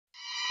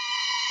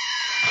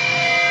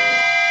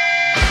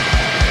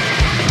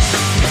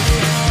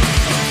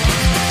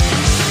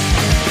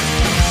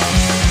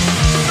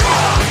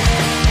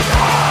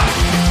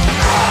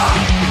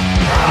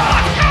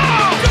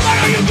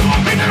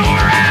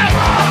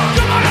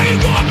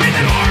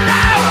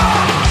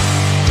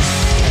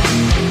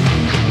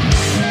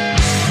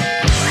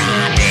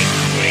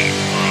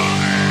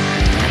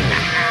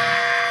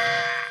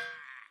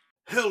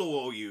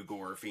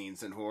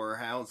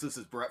Pals. This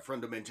is Brett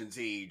from Dimension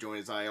Z, joined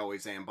as I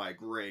always am by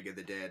Greg of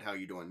the Dead. How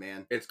you doing,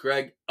 man? It's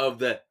Greg of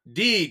the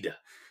Deed.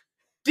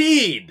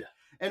 Deed!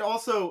 And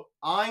also,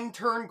 I'm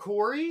Turn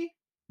Corey.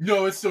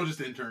 No, it's still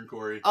just intern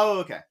Corey. Oh,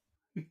 okay.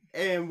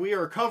 And we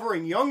are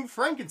covering Young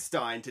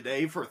Frankenstein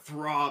today for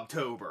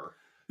Throbtober.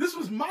 This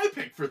was my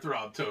pick for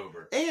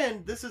Throbtober.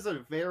 And this is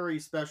a very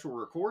special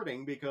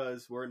recording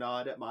because we're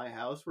not at my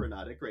house, we're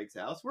not at Greg's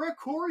house, we're at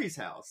Corey's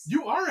house.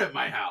 You are at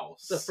my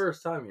house. It's the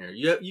first time here.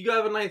 You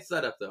have a nice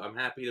setup, though. I'm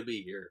happy to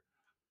be here.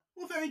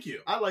 Well, thank you.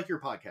 I like your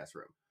podcast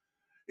room.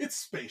 It's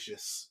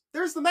spacious.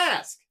 There's the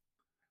mask.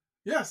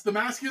 Yes, the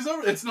mask is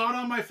over. It's not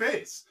on my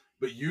face.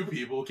 But you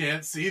people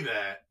can't see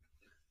that.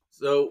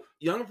 So,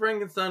 Young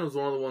Frankenstein was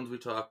one of the ones we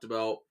talked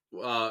about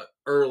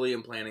early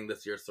in planning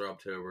this year's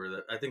Throbtober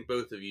that I think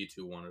both of you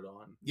two wanted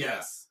on.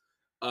 Yes.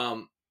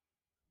 I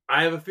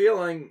have a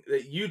feeling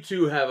that you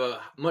two have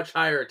a much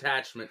higher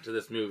attachment to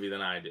this movie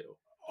than I do.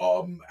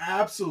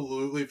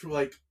 Absolutely.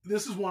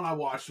 This is one I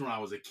watched when I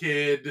was a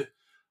kid.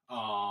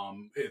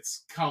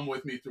 It's come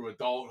with me through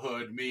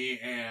adulthood. Me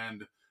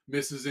and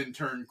Mrs.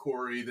 Intern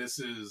Corey. This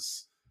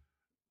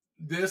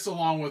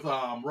along with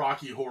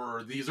Rocky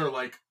Horror. These are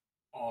like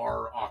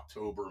our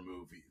October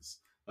movies.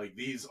 Like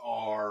these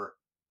are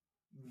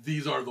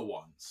the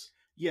ones.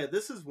 Yeah,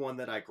 this is one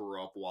that I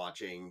grew up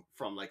watching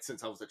from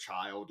since I was a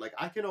child.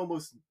 I can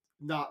almost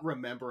not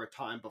remember a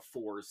time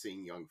before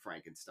seeing Young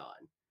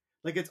Frankenstein.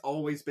 It's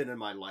always been in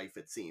my life,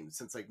 it seems,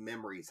 since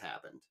memories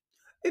happened.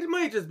 It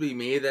might just be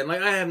me then.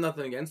 I have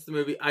nothing against the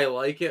movie. I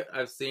like it.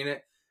 I've seen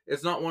it.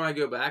 It's not one I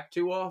go back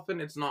to often.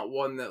 It's not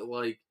one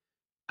that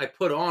I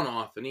put on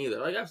often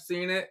either. I've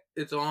seen it.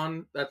 It's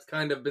on. That's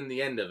kind of been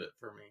the end of it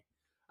for me.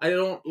 I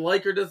don't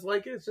like or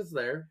dislike it. It's just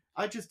there.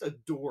 I just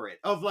adore it.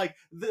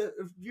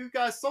 You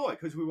guys saw it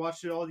because we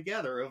watched it all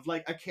together. Of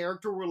a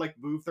character will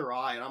move their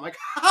eye, and I'm like,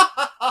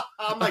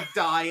 I'm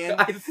dying.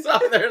 I saw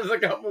there's a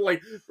couple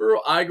for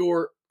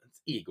Igor. It's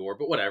Igor,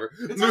 but whatever.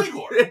 It's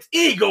Igor. It's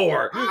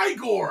Igor.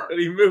 Igor. And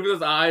he moves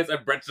his eyes,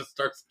 and Brett just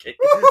starts kicking,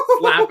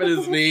 slapping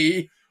his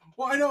knee.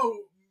 Well, I know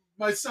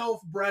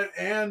myself, Brett,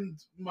 and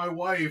my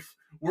wife.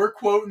 We're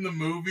quoting the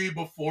movie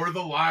before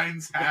the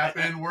lines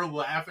happen. We're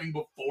laughing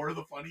before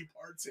the funny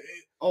parts hit.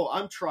 Oh,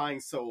 I'm trying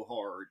so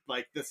hard,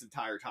 this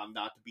entire time,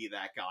 not to be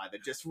that guy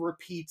that just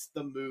repeats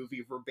the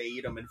movie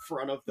verbatim in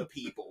front of the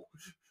people.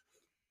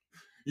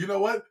 You know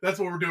what? That's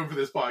what we're doing for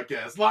this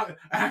podcast.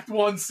 Act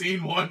 1,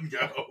 Scene 1,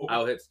 go.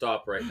 I'll hit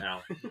stop right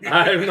now.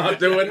 I'm not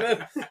doing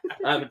this.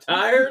 I'm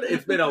tired.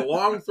 It's been a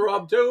long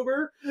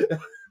Throbtober.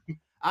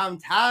 I'm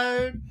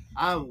tired.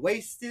 I'm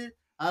wasted.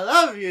 I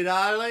love you,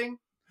 darling.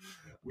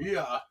 We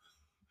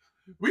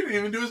didn't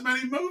even do as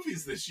many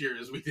movies this year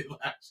as we did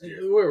last year.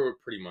 We're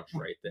pretty much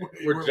right there.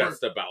 We're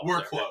just about We're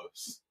there.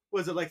 close.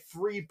 Was it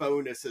 3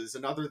 bonuses,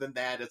 and other than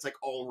that, it's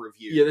all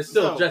reviews. Yeah, there's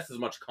still just as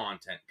much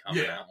content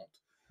coming out.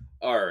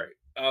 All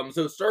right.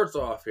 So it starts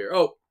off here.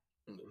 Oh,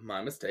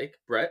 my mistake.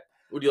 Brett,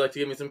 would you like to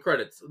give me some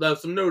credits?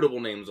 There's some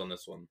notable names on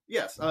this one.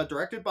 Yes,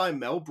 directed by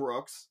Mel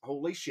Brooks.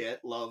 Holy shit,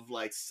 love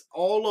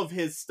all of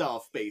his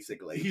stuff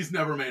basically. He's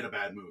never made a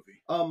bad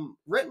movie.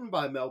 Written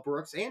by Mel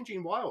Brooks and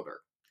Gene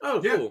Wilder. Oh,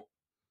 yeah. Cool.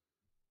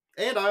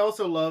 And I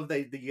also love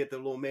they get the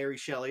little Mary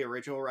Shelley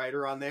original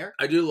writer on there.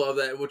 I do love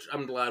that, which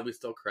I'm glad we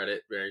still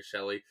credit Mary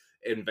Shelley,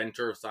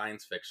 inventor of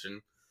science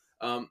fiction.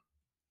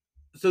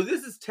 So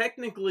this is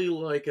technically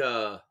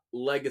a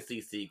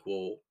legacy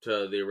sequel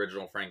to the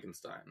original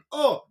Frankenstein.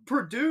 Oh,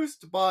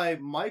 produced by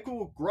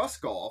Michael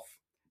Gruskoff.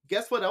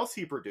 Guess what else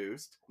he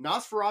produced?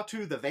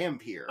 Nosferatu the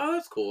Vampire. Oh,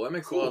 that's cool. That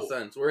makes a lot of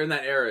sense. We're in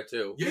that era,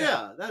 too.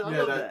 Yeah, I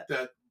love that.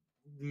 That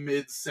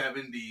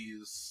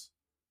mid-70s.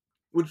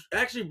 Which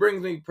actually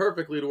brings me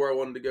perfectly to where I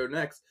wanted to go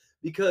next,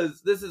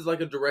 because this is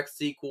a direct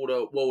sequel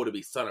to, what would it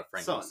be, Son of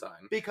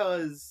Frankenstein.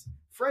 Because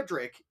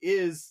Frederick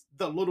is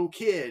the little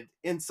kid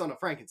in Son of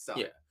Frankenstein.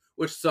 Yeah,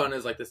 which Son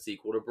is the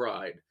sequel to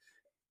Bride.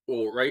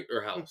 Well, right?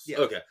 Or House. Yes.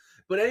 Okay.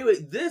 But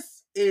anyway,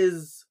 this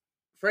is...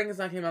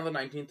 Frankenstein came out in the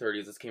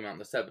 1930s. This came out in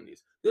the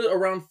 70s. This is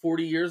around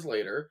 40 years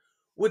later,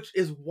 which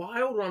is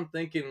wild when I'm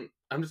thinking...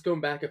 I'm just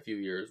going back a few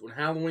years. When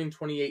Halloween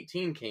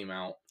 2018 came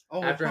out,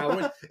 after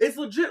Halloween, it's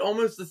legit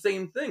almost the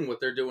same thing what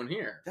they're doing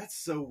here. That's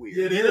so weird.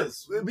 It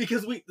is.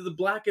 Because the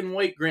black and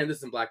white, granted this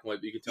is in black and white,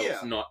 but you can tell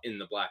it's not in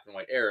the black and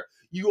white era.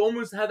 You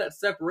almost have that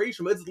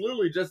separation, but it's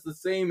literally just the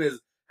same as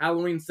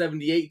Halloween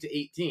 78 to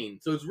 18.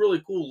 So it's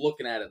really cool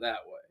looking at it that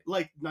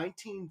way.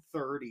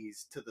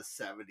 1930s to the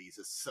 70s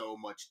is so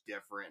much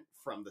different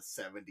from the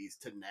 70s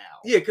to now.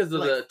 Yeah, because of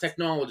the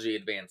technology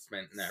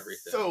advancement and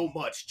everything. So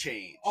much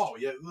change. Oh,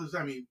 yeah.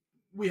 I mean,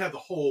 we had the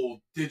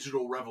whole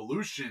digital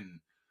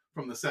revolution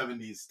from the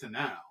 70s to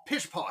now.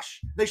 Pish posh.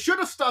 They should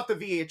have stopped the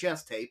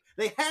VHS tape.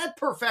 They had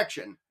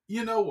perfection.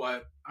 You know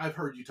what? I've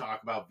heard you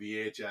talk about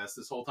VHS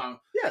this whole time.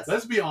 Yes.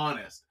 Let's be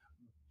honest.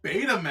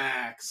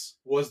 Betamax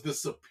was the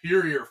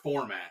superior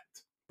format.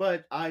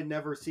 but I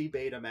never see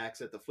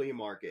Betamax at the flea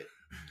market.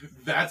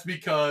 That's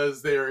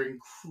because they're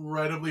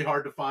incredibly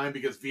hard to find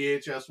because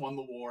VHS won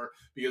the war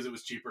because it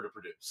was cheaper to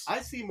produce.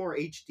 I see more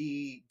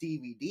HD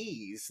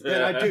DVDs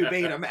than I do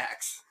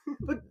Betamax.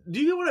 But do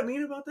you know what I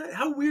mean about that?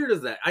 How weird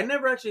is that? I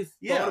never actually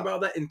thought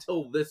about that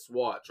until this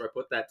watch, where I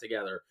put that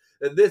together.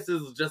 That this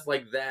is just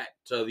like that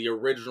to the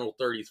original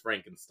 30s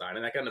Frankenstein,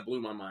 and that kind of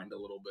blew my mind a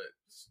little bit.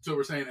 So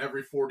we're saying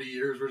every 40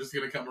 years we're just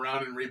going to come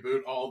around and reboot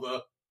all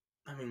the...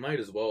 I mean, might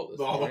as well.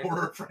 All the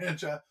horror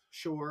franchise.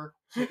 Sure.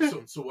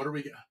 So what are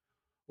we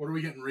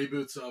getting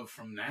reboots of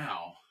from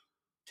now?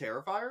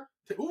 Terrifier?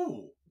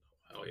 Ooh.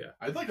 Oh yeah.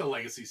 I'd like a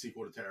legacy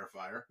sequel to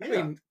Terrifier. I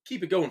mean,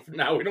 keep it going for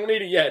now. We don't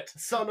need it yet.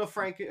 Son of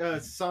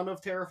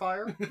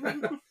Terrifier?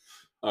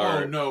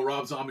 Oh no,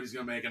 Rob Zombie's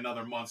gonna make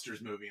another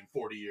Monsters movie in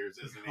 40 years,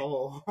 isn't he?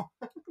 Oh.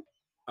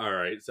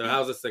 Alright, so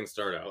how's this thing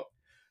start out?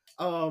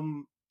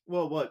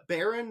 Well,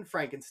 Baron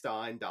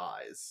Frankenstein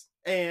dies.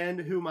 And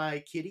who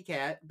my kitty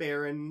cat,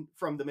 Baron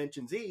from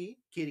Dimension Z,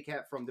 kitty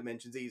cat from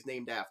Dimension Z is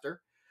named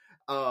after.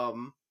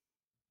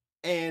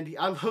 And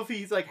I love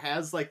he's like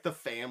has like the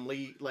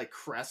family like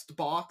crest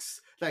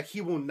box that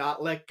he will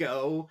not let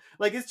go.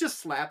 Like it's just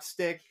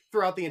slapstick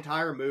throughout the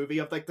entire movie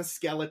of like the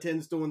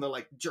skeletons doing the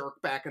like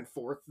jerk back and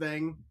forth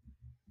thing.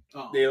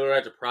 They literally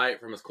had to pry it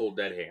from his cold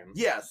dead hands.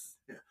 Yes.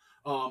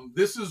 Yeah.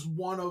 This is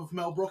one of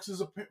Mel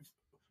Brooks's.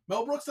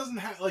 Mel Brooks doesn't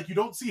have like you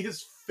don't see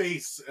his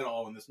face at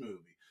all in this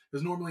movie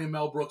because normally in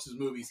Mel Brooks's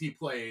movies he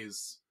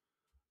plays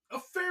a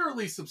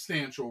fairly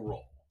substantial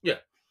role. Yeah.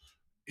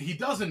 He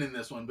doesn't in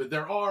this one, but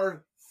there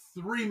are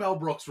 3 Mel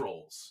Brooks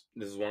roles.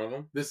 This is one of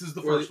them? This is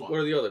the first one.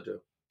 What are the other 2?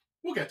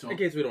 We'll get to them. In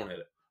case we don't hit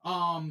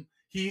it.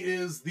 He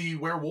is the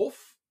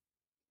werewolf.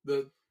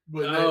 He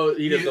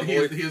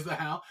is the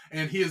howl.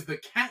 And he is the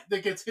cat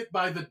that gets hit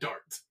by the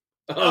dart.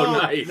 Oh,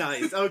 nice.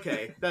 Nice.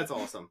 Okay. That's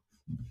awesome.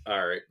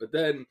 Alright, but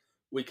then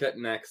we cut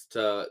next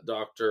to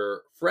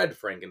Dr. Fred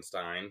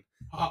Frankenstein.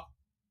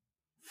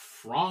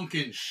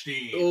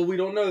 Frankenstein. Oh, we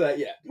don't know that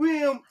yet.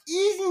 Well,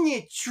 isn't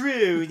it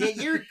true that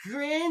your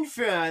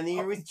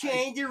grandfather was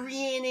trying to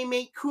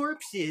reanimate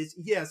corpses?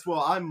 Yes, well,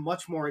 I'm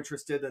much more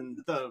interested in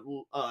the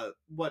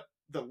what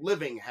the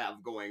living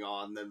have going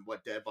on than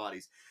what dead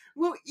bodies.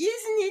 Well,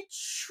 isn't it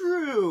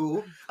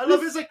true? I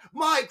love it's like,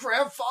 my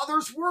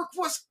grandfather's work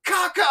was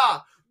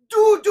caca!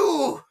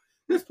 Doo-doo!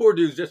 This poor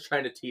dude's just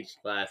trying to teach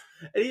class,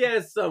 and he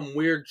has some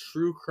weird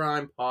true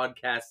crime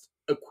podcast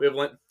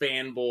equivalent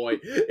fanboy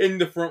in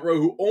the front row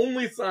who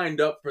only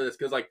signed up for this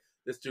because, like,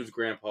 this dude's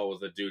grandpa was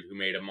the dude who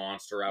made a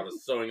monster out of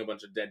sewing a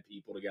bunch of dead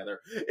people together.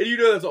 And you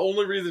know that's the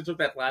only reason he took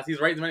that class. He's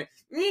right in the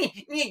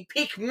middle,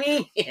 pick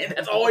me.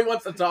 That's all he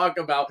wants to talk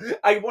about.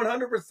 I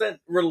 100%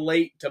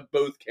 relate to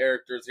both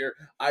characters here.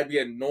 I'd be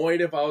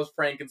annoyed if I was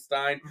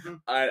Frankenstein. Mm-hmm.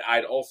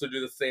 I'd also do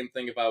the same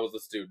thing if I was a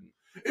student.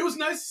 It was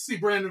nice to see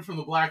Brandon from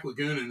the Black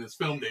Lagoon in his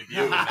film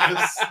debut.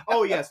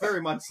 Oh, yes,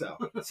 very much so.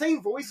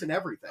 Same voice and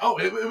everything. Oh,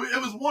 it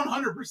was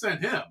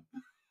 100% him.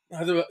 I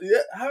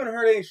haven't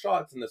heard any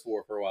shots in this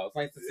war for a while. It's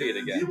nice to see it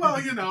again.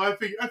 Well, you know, I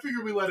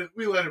figure we let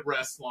it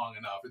rest long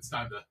enough. It's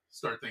time to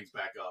start things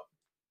back up.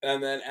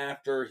 And then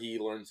after he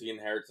learns he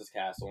inherits his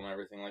castle and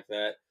everything like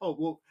that. Oh,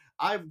 well,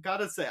 I've got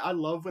to say, I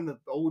love when the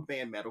old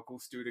man medical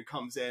student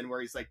comes in where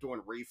he's like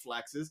doing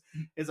reflexes.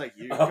 It's like,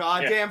 you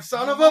goddamn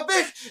son of a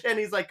bitch! And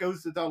he's like,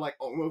 goes to like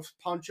almost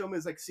punch him.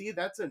 It's like, see,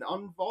 that's an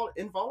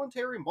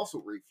involuntary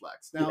muscle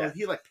reflex. Now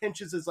he like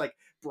pinches his like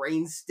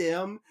brain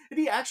stem and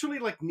he actually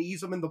like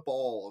knees him in the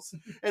balls.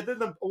 And then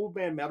the old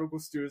man medical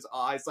student's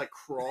eyes like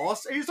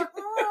cross and he's like,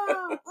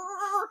 "Arr, arr."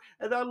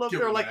 And I love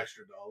they're like,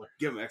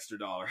 give him extra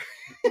dollar.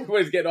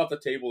 When he's getting off the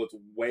table, it's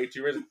way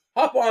too rich.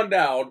 Hop on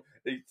down.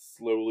 He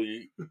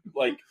slowly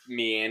like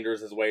meanders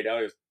his way down.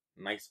 He goes,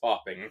 nice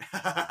hopping.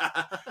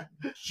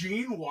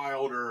 Gene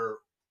Wilder,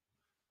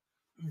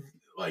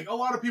 like a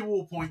lot of people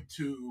will point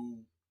to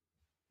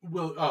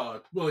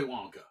Willy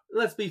Wonka.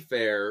 Let's be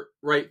fair,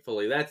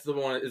 rightfully, that's the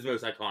one his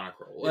most iconic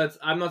role.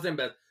 I'm not saying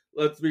best.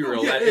 Let's be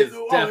real. That is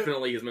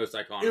definitely his most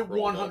iconic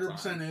role. It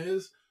 100%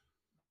 is.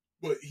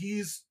 But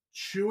he's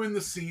chewing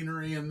the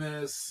scenery in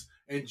this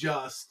and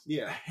just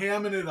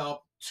hamming it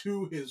up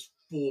to his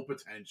full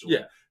potential.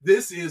 Yeah.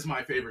 This is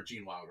my favorite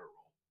Gene Wilder role.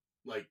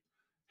 Like,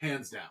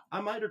 hands down. I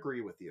might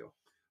agree with you.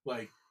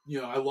 Like, you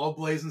know, I love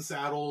Blazing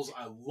Saddles.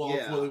 I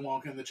love Willy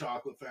Wonka and the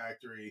Chocolate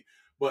Factory.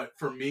 But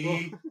for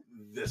me,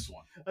 this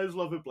one. I just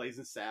love it,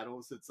 Blazing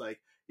Saddles. It's like,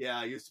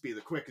 I used to be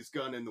the quickest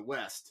gun in the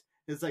West.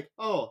 It's like,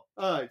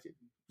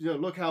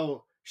 look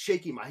how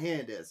shaky my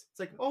hand is. It's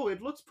like,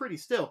 it looks pretty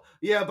still.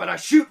 Yeah, but I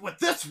shoot with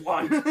this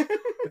one.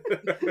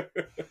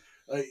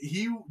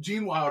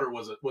 Gene Wilder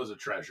was a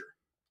treasure.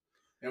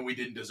 And we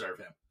didn't deserve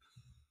him.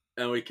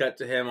 And we cut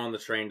to him on the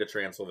train to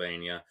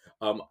Transylvania.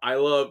 I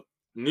love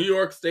New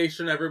York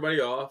Station,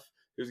 everybody off.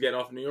 Who's getting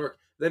off in New York.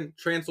 Then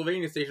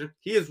Transylvania Station.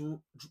 He has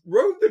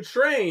rode the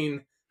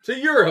train to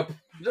Europe.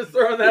 Just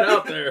throwing that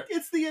out there.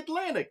 It's the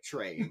Atlantic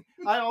train.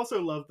 I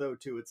also love though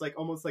too. It's like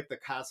almost like the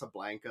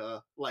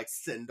Casablanca like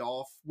send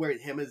off where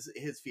him is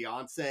his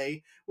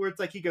fiance, where it's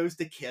like he goes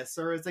to kiss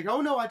her. It's like,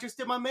 oh no, I just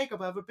did my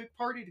makeup. I have a big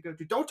party to go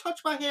to. Don't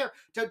touch my hair.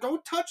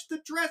 Don't touch the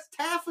dress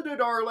taffeta,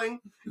 darling.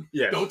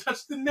 Yeah. Don't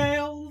touch the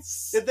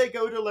nails. If they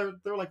go to,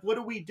 they're like, what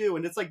do we do?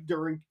 And it's like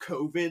during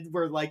COVID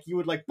where like you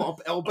would like bump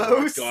Oh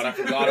elbows. my God, I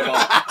forgot about.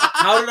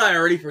 How did I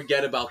already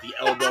forget about the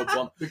elbow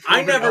bump?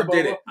 I never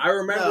did it. I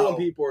remember when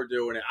people were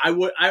doing it. I'm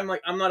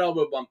not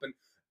elbow bumping.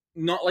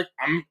 Not like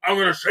I'm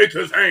gonna shake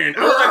his hand.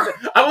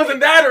 I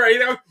wasn't that or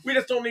anything. We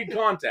just don't need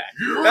contact.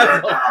 You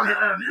That's get down here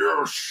and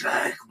you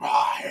shake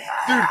my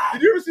hand.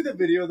 Dude, did you ever see the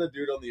video of that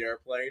dude on the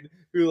airplane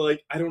who,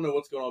 like, I don't know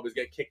what's going on, but he's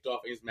getting kicked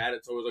off and he's mad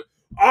at someone. He's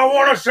like, I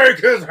want to shake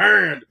his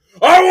hand.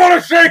 I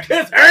want to shake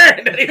his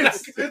hand. And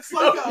It's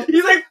like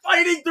he's like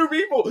fighting through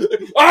people.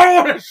 I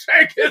want to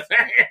shake his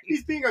hand.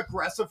 He's being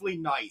aggressively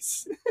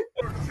nice.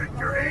 I'm gonna shake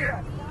your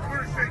hand. I'm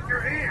gonna shake your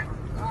hand.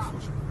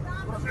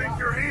 Shake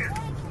your hand.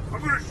 I'm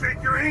gonna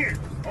shake your hand.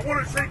 I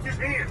want to shake his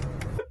hand.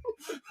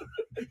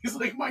 he's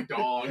like my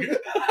dog.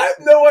 I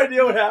have no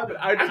idea what happened.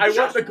 I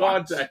want the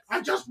context. I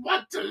just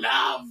want to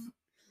love.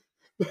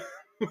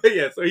 But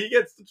yeah, so he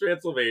gets to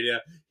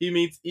Transylvania. He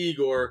meets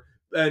Igor,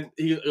 and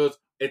he goes,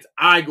 it's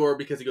Igor,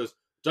 because he goes,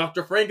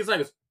 Dr. Frankenstein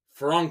goes,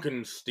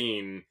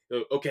 Frankenstein.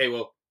 Okay,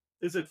 well,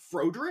 Is it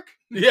Froderick?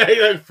 yeah,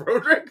 he's like,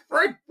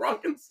 Frank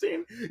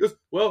Frankenstein. He goes,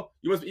 well,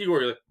 you must be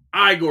Igor. He's like,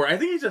 Igor. I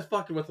think he's just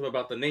fucking with him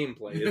about the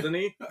nameplate, isn't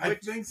he? I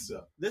think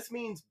so. This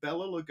means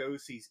Bela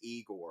Lugosi's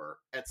Igor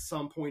at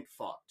some point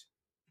fucked.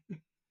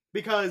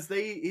 Because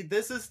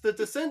this is the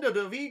descendant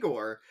of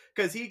Igor.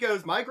 Because he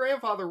goes, my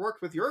grandfather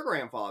worked with your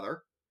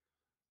grandfather.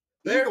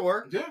 Fair.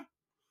 Igor. Yeah.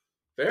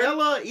 Fair?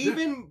 Bela,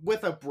 even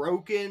with a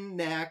broken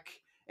neck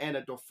and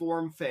a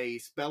deformed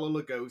face, Bela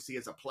Lugosi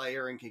is a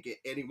player and can get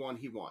anyone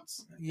he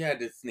wants. You had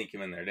to sneak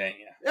him in there, didn't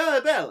you?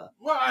 Bela.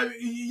 Well,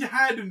 you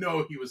had to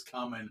know he was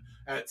coming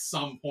at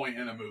some point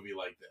in a movie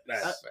like this.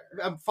 That's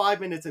fair. I'm 5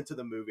 minutes into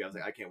the movie. I was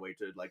like, I can't wait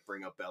to like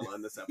bring up Bela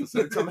in this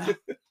episode somehow.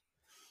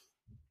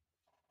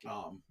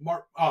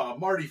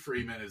 Marty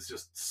Freeman is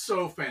just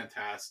so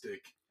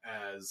fantastic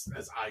as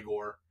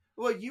Igor.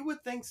 Well, you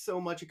would think so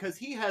much because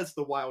he has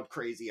the wild,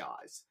 crazy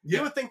eyes. Yeah.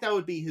 You would think that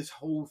would be his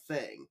whole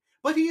thing.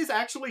 But he is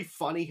actually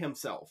funny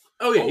himself.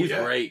 Oh, yeah, Oh, he's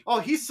yeah. great. Oh,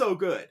 he's so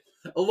good.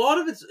 A lot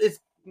of it's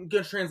going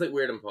to translate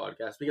weird in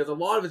podcasts because a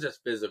lot of it's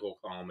just physical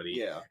comedy.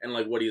 Yeah. And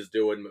like what he's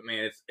doing, but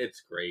man,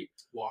 it's great.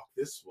 Walk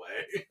this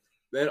way.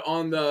 Then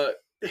on the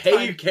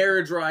Time-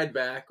 carriage ride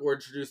back, we're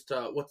introduced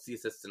to what's the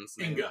assistant's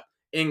name?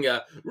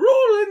 Inga.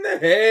 Roll in the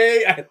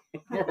hay.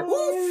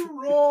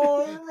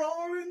 Roll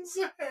in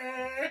the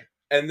hay.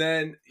 And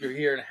then you're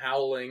hearing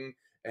howling,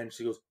 and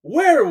she goes,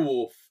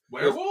 werewolf.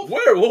 Werewolf? Goes,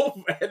 werewolf.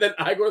 And then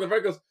Igor the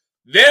Frank goes,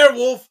 their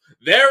wolf,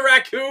 their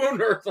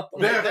raccoon, or something.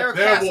 Their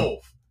castle.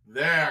 wolf.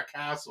 Their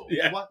castle.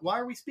 Yeah. Why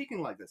are we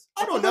speaking like this?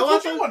 I I don't thought know.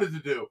 that's what you wanted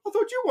to do. I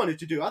thought you wanted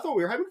to do. I thought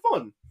we were having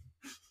fun.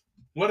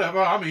 Whatever,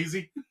 I'm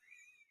easy.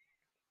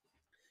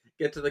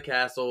 Get to the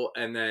castle,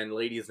 and then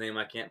lady's name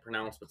I can't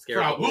pronounce, but scares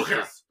Frau the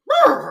horses.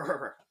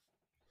 Bucher.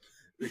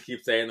 We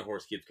keep saying the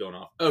horse keeps going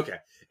off. Okay.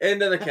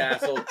 Into the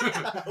castle.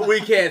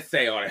 We can't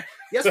stay on it.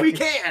 Yes, we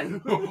can.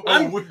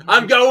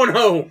 I'm going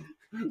home.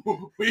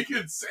 We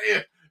can say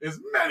it as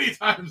many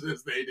times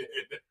as they did.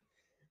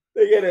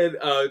 They get in.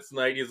 It's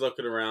night. He's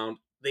looking around.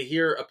 They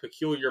hear a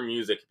peculiar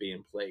music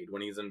being played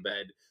when he's in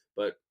bed,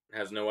 but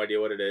has no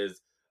idea what it is.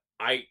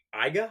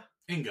 Inga.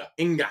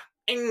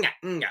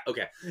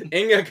 Okay.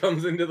 Inga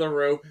comes into the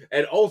room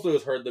and also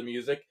has heard the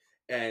music.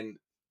 And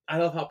I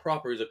love how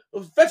proper he's like,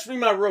 oh, fetch me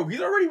my robe. He's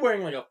already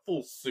wearing like a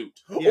full suit.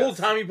 Yes.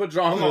 Old-timey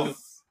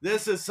pajamas.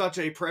 This is such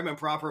a prim and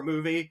proper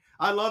movie.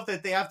 I love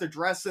that they have to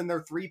dress in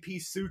their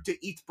three-piece suit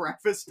to eat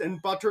breakfast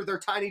and butter their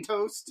tiny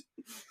toast.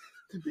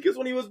 Because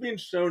when he was being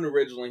shown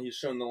originally, he's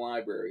shown the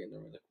library, and they're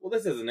like, well,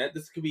 this isn't it.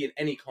 This could be in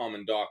any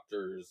common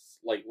doctor's,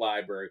 like,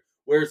 library.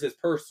 Where's his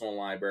personal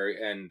library?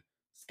 And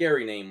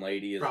Scary Name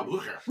Lady is... Frau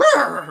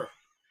Bucher.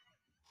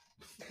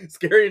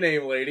 Scary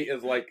Name Lady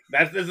is like,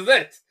 this is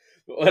it!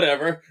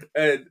 Whatever.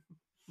 But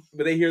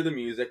they hear the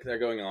music, they're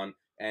going on,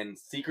 and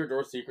secret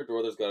door,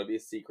 there's gotta be a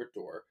secret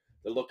door.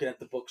 They're looking at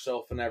the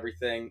bookshelf and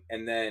everything,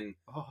 and then,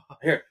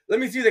 here, let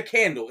me see the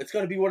candle. It's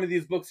gotta be one of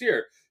these books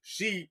here.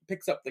 She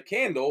picks up the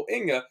candle,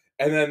 Inga,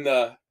 and then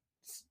the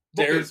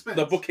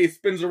bookcase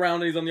spins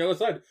around and he's on the other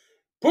side.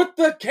 Put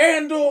the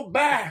candle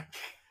back!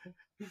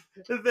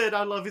 And then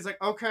I love, he's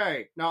like,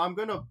 okay, now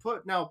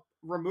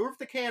remove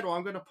the candle.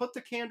 I'm going to put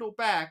the candle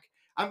back.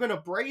 I'm going to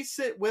brace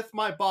it with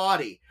my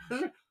body.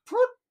 Like,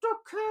 put the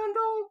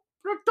candle,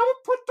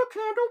 don't put the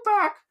candle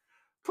back.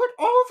 Put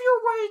all of your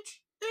weight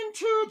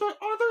into the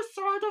other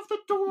side of the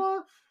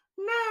door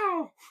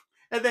now.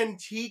 And then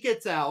he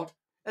gets out,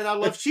 and I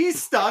love,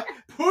 she's stuck.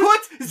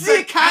 Put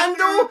the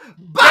candle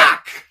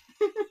back!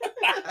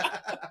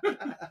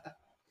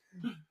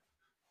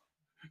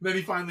 Then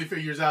he finally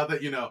figures out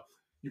that,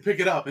 You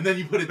pick it up, and then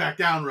you put it back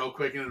down real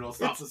quick, and it'll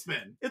stop the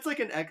spin. It's like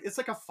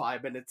a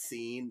 5-minute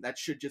scene that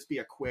should just be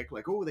a quick,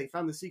 like, oh, they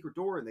found the secret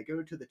door and they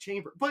go to the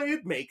chamber. But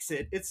it makes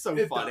it. It's so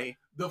funny.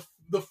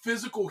 The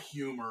physical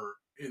humor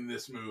in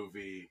this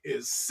movie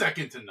is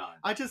second to none.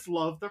 I just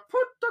love the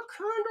put the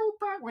candle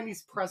back when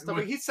he's pressed up.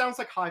 He sounds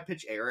like high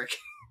pitch Eric.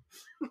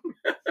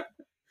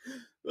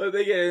 But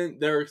they get in,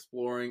 they're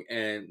exploring,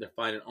 and they're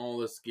finding all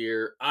this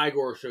gear.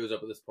 Igor shows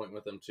up at this point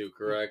with them too,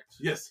 correct?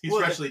 Yes, he's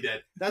freshly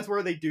dead. That's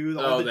where they do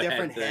all the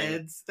different head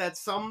heads that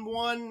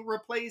someone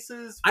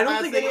replaces. I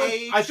don't think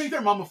age. I think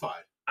they're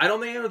mummified. I don't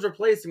think anyone's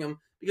replacing them,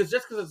 because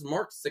just because it's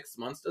marked 6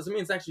 months doesn't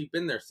mean it's actually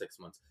been there 6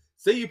 months.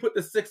 Say you put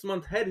the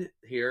 6-month head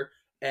here,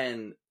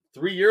 and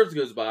 3 years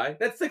goes by,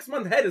 that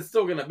 6-month head is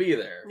still going to be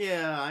there.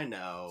 Yeah, I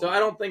know. So I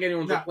don't think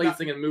anyone's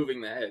replacing and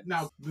moving the heads.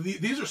 Now,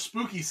 these are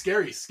spooky,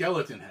 scary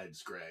skeleton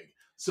heads, Greg.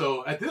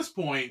 So at this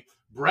point,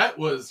 Brett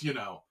was,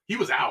 he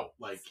was out.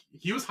 Like,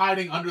 he was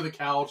hiding under the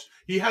couch.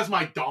 He has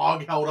my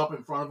dog held up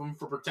in front of him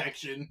for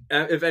protection.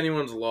 If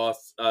anyone's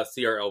lost,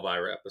 see our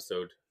Elvira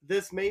episode.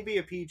 This may be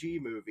a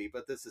PG movie,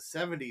 but this is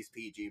 70s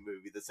PG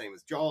movie, the same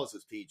as Jaws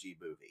is PG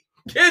movie.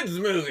 Kids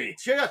movie!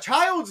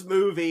 Child's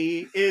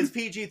movie is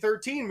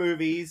PG-13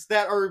 movies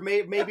that are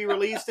maybe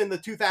released in the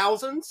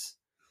 2000s.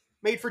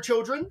 Made for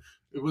children.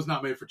 It was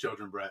not made for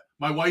children, Brett.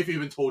 My wife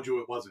even told you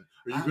it wasn't.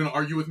 Are you going to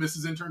argue with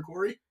Mrs. Intern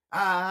Corey?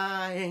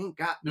 I ain't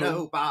got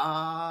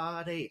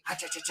nobody. I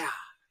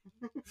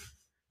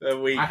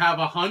have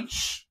a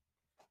hunch.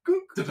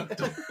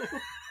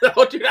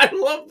 Oh, dude, I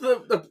love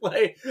the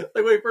play. Like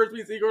when he first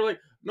meets Igor, like,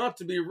 not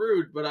to be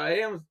rude, but I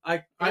am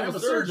a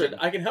surgeon.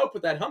 I can help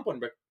with that hump on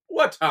Brick.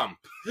 What hump?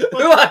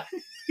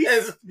 He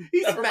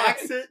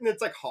smacks it and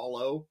it's like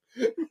hollow.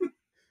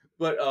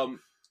 But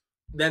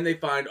then they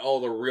find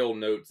all the real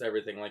notes,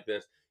 everything like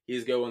this.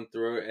 He's going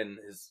through it, and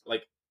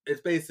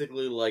it's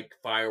basically like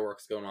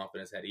fireworks going off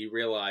in his head. He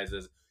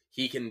realizes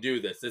he can do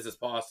this. This is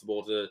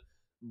possible to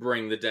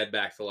bring the dead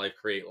back to life,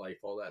 create life,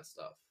 all that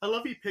stuff. I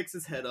love he picks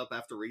his head up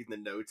after reading the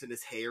notes, and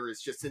his hair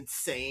is just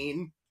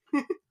insane.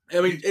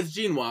 I mean, it's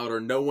Gene Wilder.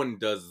 No one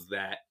does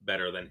that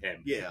better than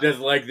him. Yeah. Just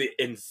like the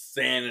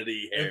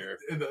insanity hair.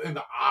 In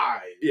the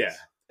eyes. Yeah.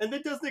 And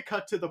then doesn't it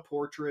cut to the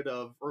portrait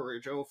of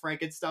original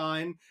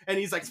Frankenstein, and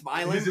he's like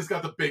smiling? He's just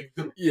got the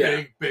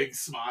big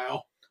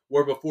smile.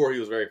 Where before he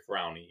was very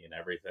frowny and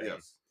everything.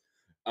 Yes.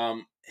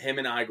 Him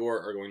and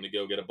Igor are going to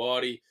go get a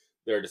body.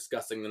 They're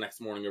discussing the next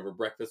morning over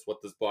breakfast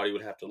what this body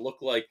would have to look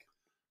like.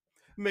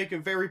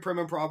 Making very prim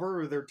and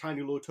proper with their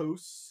tiny little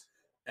toasts.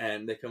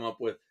 And they come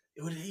up with,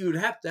 he would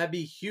have to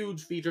be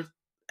huge features.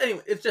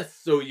 Anyway, it's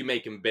just so you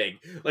make him big.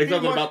 Like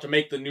something about to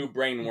make the new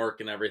brain work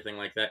and everything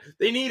like that.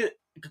 They need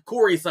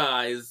Corey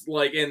size,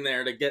 like, in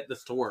there to get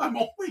this to work. I'm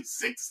only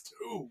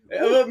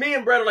 6'2". Me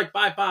and Brett are like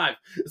 5'5".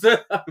 So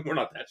we're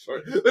not that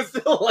short. But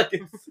still, like,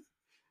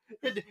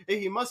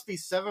 he must be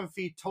 7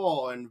 feet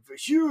tall and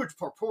huge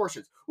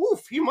proportions.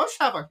 Oof, he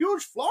must have a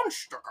huge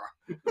Flaunstocker.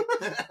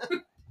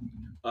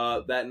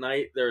 That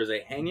night, there is a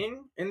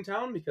hanging in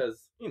town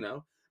because,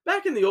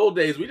 back in the old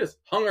days, we just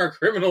hung our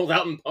criminals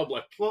out in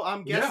public. Well,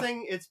 I'm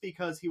guessing it's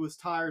because he was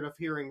tired of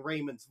hearing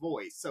Raymond's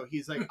voice. So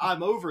he's like,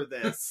 I'm over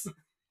this.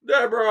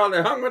 Deborah,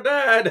 they hung my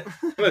dad.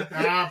 Deborah.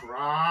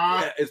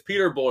 Yeah, it's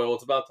Peter Boyle.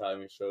 It's about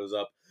time he shows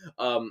up.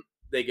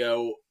 They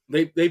go,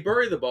 they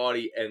bury the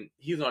body, and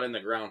he's not in the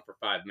ground for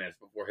 5 minutes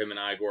before him and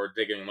Igor are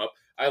digging him up.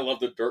 I love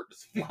the dirt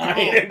just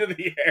flying into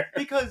the air.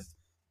 Because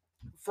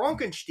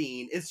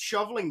Frankenstein is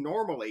shoveling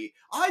normally.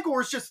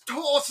 Igor's just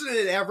tossing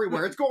it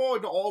everywhere. It's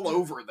going all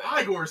over them.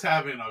 Igor's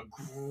having a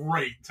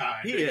great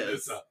time. He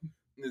is.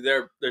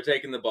 They're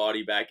taking the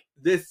body back.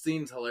 This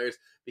scene's hilarious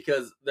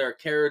because their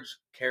carriage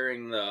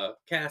carrying the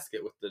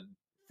casket with the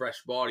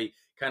fresh body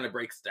kind of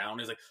breaks down.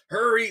 He's like,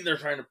 hurry! They're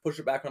trying to push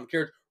it back on the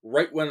carriage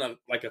right when a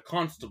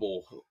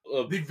constable,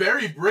 the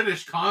very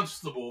British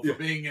constable for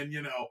being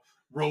in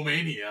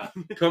Romania,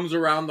 comes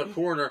around the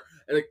corner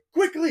and like,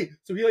 quickly.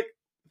 So he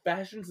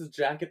fashions his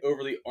jacket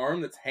over the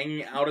arm that's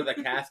hanging out of the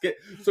casket,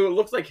 so it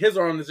looks like his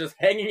arm is just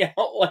hanging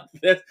out like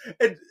this.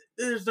 And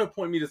there's no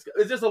point in me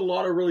it's just a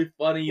lot of really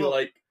funny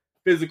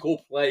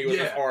physical play with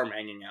his arm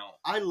hanging out.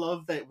 I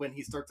love that when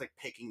he starts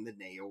picking the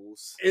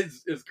nails.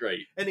 It's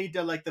great. And he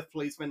did the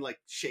policeman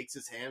shakes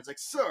his hands like,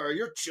 sir,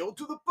 you're chilled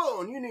to the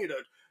bone. You need a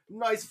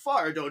nice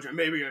fire, don't you?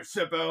 Maybe a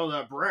sip out of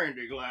that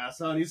brandy glass,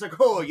 huh? And he's like,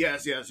 oh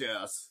yes.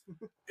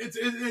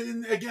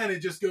 And again,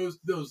 it just goes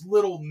those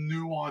little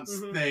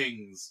nuanced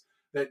things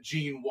that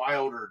Gene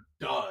Wilder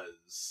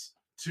does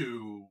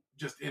to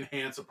just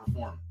enhance a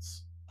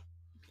performance.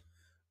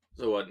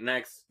 So what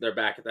next? They're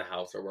back at the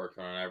house. They're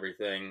working on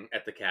everything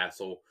at the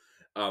castle.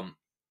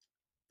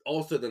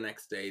 Also, the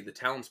next day, the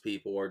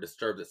townspeople are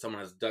disturbed that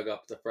someone has dug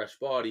up the fresh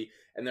body,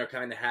 and they're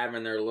kind of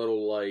having their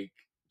little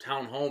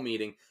town hall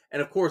meeting. And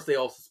of course, they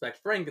all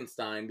suspect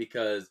Frankenstein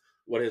because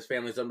what his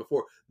family's done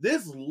before.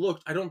 This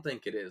looked, I don't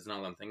think it is, now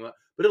that I'm thinking about it,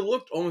 but it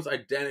looked almost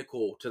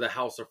identical to the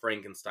House of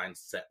Frankenstein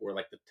set, where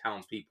like the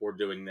townspeople were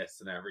doing this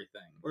and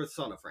everything. Or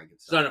Son of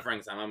Frankenstein. Son of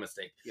Frankenstein, my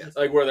mistake. Yes.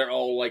 Like where they're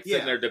all like sitting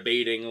Yeah. there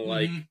debating,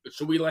 like,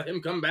 should we let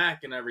him come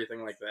back and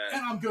everything like that.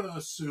 And I'm gonna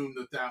assume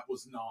that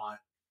was not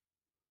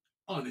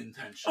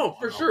unintentional. Oh,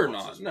 for sure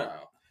not. No.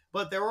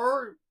 But there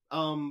are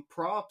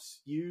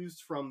props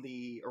used from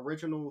the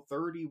original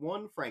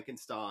 31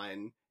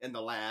 Frankenstein in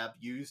the lab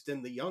used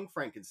in the Young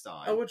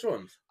Frankenstein. Oh, which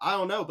ones? I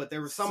don't know, but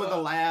there were some of the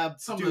lab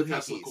some of the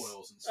Tesla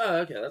coils and stuff. Oh,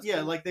 okay, that's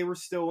cool. like they were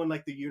still in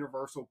like the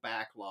Universal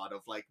backlot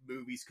of like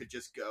movies could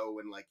just go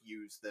and like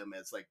use them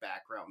as like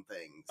background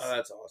things. Oh,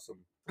 that's awesome.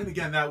 And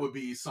again, that would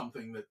be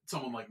something that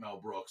someone like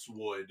Mel Brooks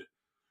would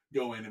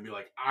go in and be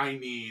like, I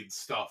need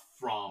stuff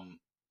from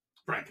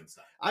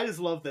Frankenstein. I just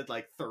love that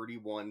like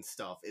 31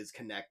 stuff is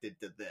connected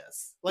to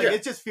this. Like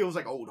it just feels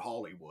like old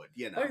Hollywood,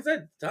 you know. Like I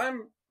said,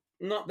 time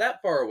not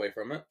that far away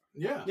from it.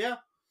 Yeah. Yeah.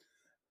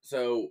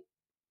 So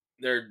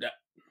they're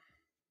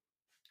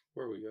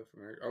where we go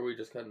from here? Are we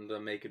just cutting the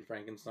making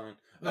Frankenstein?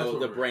 That's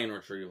the brain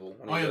retrieval.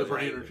 Oh yeah, the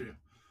brain retrieval.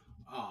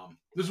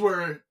 This is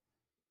where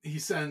he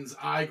sends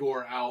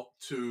Igor out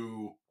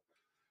to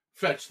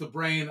fetch the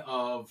brain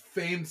of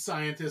famed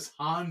scientist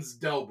Hans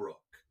Delbruck.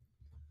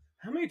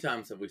 How many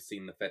times have we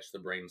seen the Fetch the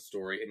Brain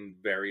story in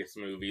various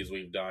movies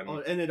we've done? Oh,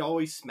 and it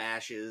always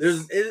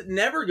smashes. It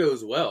never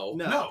goes well.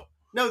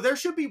 No, there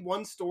should be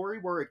one story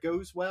where it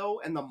goes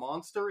well, and the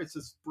monster is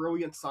this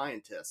brilliant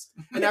scientist,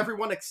 and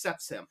everyone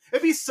accepts him.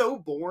 It'd be so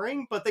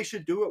boring, but they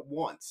should do it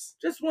once.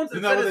 Just once.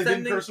 Isn't that what they did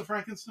in Curse of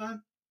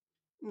Frankenstein?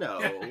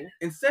 No.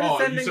 Instead of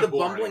sending the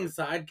boring. bumbling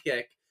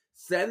sidekick,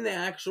 send the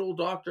actual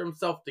doctor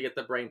himself to get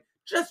the brain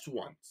just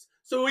once.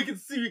 So we can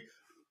see,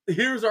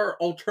 here's our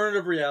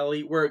alternative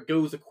reality where it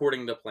goes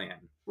according to plan.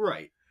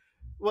 Right.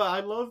 Well,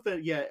 I love that,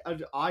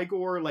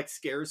 Igor, like,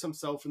 scares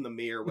himself in the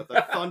mirror with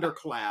a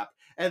thunderclap,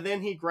 and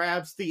then he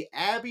grabs the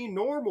Abby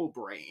normal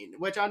brain,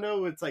 which I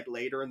know it's, like,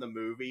 later in the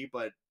movie,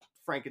 but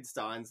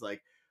Frankenstein's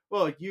like,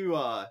 well, you,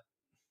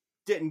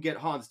 didn't get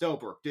Hans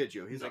Delbruck, did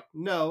you? He's like,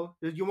 no.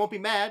 You won't be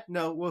mad?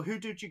 No. Well, who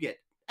did you get?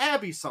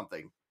 Abby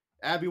something.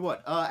 Abby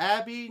what?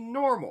 Abby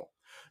normal.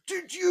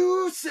 Did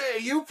you say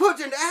you put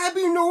an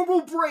Abby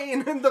normal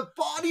brain in the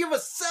body of a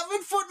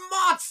 7-foot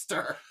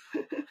monster?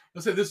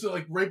 Let's say this is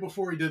like right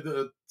before he did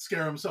the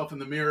scare himself in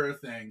the mirror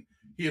thing.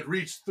 He had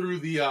reached through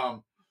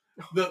the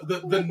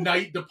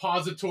night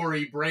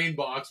depository brain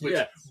box, which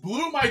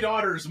blew my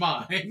daughter's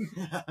mind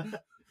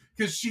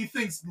because she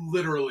thinks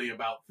literally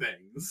about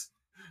things.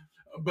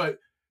 But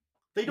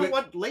they don't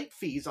want late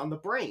fees on the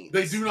brains.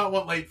 They do not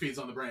want late fees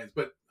on the brains.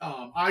 But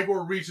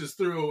Igor reaches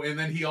through, and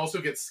then he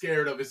also gets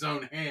scared of his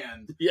own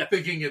hand,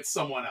 thinking it's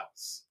someone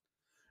else.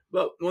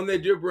 But when they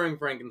do bring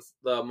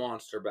the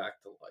monster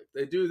back to life,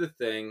 they do the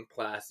thing,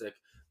 classic.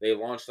 They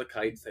launch the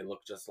kites, they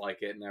look just like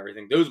it and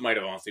everything. Those might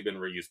have honestly been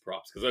reused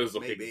props, because those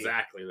look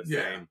exactly the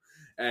same.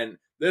 And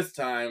this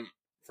time,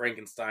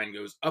 Frankenstein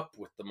goes up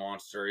with the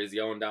monster. He's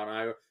yelling down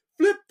Igor,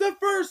 flip the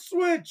first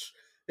switch!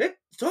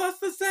 Toss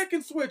the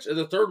second switch! And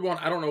the third one,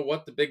 I don't know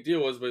what the big deal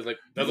was, but he's like,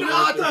 doesn't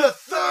not work. The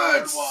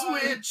third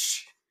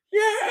switch!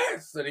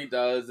 Yes! And he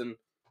does, and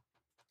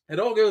it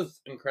all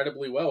goes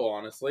incredibly well,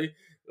 honestly.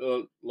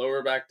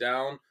 Lower back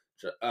down.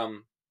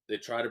 They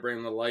try to bring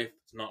him to life.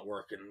 It's not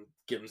working.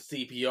 Give him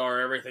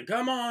CPR, everything.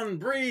 Come on,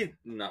 breathe.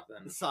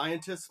 Nothing. The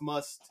scientists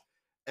must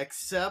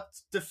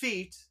accept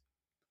defeat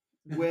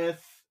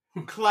with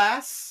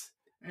class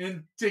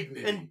and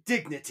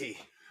dignity.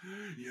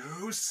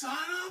 You son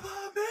of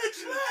a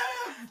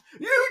bitch!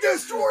 You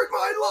destroyed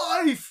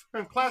my life!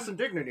 And class and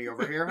dignity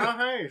over here, huh?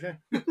 Hey.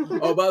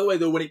 Oh, by the way,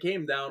 though, when it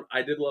came down,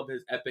 I did love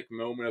his epic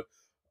moment of,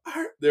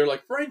 they're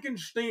like,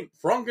 Frankenstein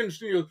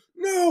goes,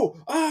 no,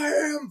 I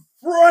am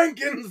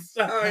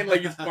Frankenstein!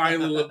 Like, he's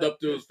finally lived up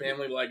to his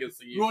family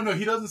legacy. Well, no,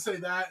 he doesn't say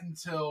that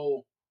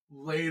until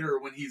later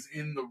when he's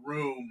in the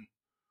room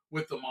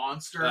with the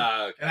monster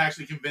and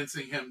actually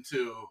convincing him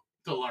to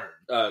learn.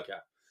 Okay.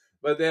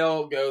 But they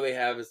all go, they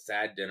have a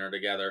sad dinner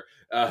together.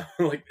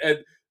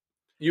 And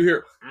you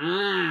hear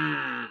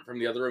from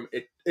the other room.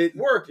 It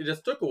worked, it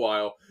just took a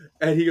while.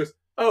 And he goes,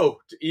 oh,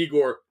 to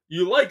Igor,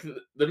 you like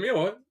the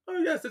meal? Oh,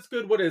 yes, it's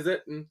good. What is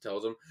it? And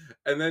tells him.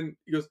 And then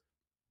he goes,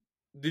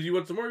 did you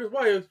want some more? He goes,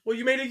 why? He goes, well,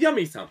 you made a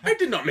yummy sound. I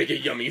did not make a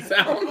yummy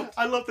sound.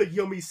 I love the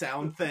yummy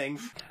sound thing.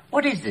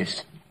 What is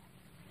this?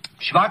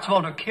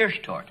 Schwarzwälder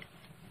Kirschtorte.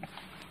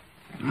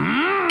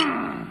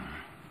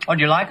 Oh,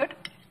 do you like it?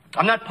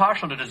 I'm not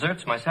partial to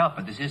desserts myself,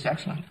 but this is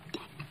excellent.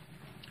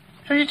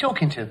 Who are you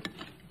talking to?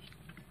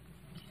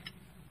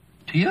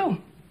 To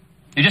you.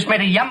 You just made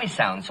a yummy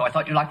sound, so I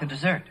thought you liked the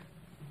dessert.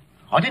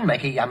 I didn't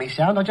make a yummy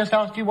sound. I just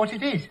asked you what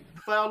it is.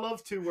 But I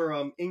love to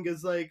where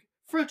Inga's like,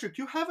 Frederick,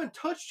 you haven't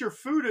touched your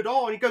food at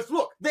all. And he goes,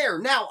 look, there,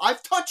 now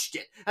I've touched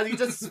it. And he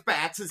just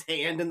spats his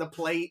hand in the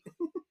plate.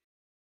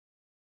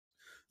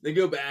 They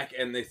go back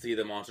and they see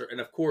the monster.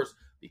 And of course,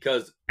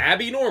 because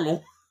Abby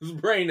Normal, his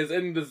brain is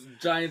in this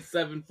giant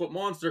 7-foot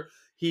monster,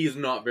 he's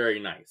not very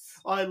nice.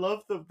 I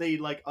love they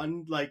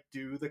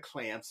do the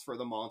clamps for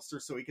the monster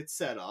so he gets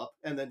set up,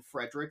 and then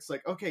Frederick's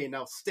like, okay,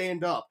 now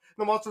stand up.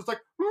 And the monster's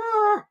like,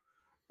 "Rrr,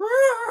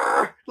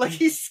 rrr," like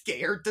he's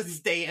scared to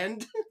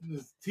stand.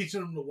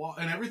 Teaching him to walk,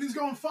 and everything's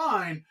going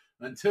fine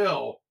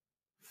until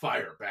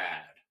fire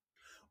bad.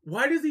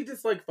 Why does he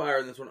dislike fire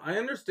in this one? I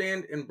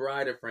understand in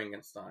Bride of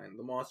Frankenstein,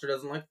 the monster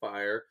doesn't like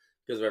fire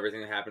because of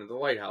everything that happened at the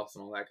lighthouse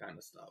and all that kind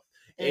of stuff.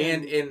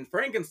 And in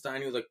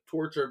Frankenstein, he was like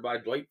tortured by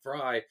Dwight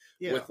Fry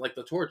with like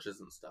the torches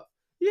and stuff.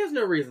 He has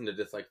no reason to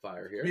dislike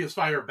fire here. Because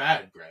fire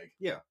bad, Greg.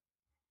 Yeah.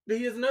 But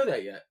he doesn't know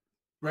that yet.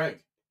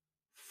 Greg,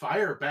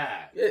 fire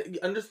bad.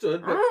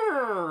 Understood, but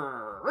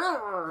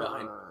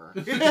Fine.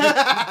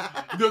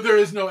 There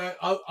is no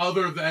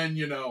other than,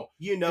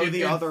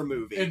 the other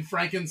movie. In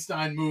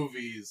Frankenstein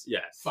movies,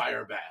 yes,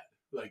 fire bad.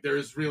 Like,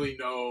 there's really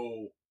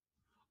no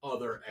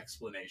other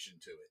explanation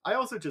to it. I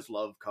also just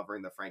love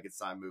covering the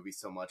Frankenstein movie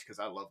so much because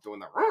I love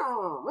doing the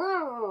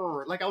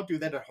like I'll do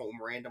that at home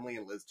randomly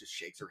and Liz just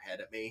shakes her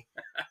head at me.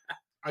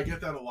 I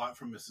get that a lot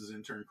from Mrs.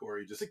 Intern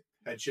Corey, just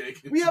head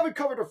shake. We haven't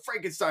covered a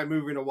Frankenstein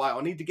movie in a while.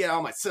 I need to get out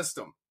of my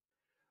system.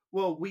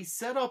 Well, we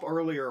set up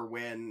earlier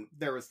when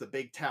there was the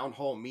big town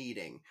hall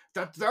meeting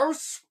that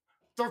there's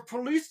the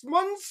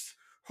policemen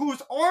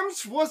whose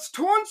arms was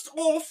torn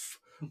off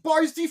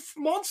by the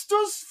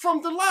monsters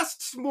from the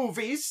last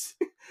movies.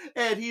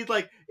 And he's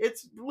like,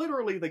 it's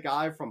literally the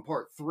guy from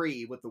part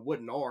 3 with the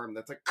wooden arm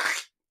that's like,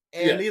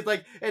 and he's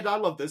like, and I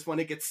love this one,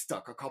 it gets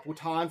stuck a couple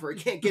times where he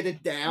can't get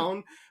it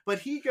down. But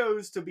he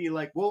goes to be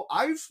like, well,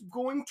 I'm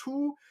going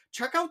to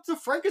check out the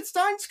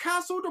Frankenstein's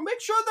castle to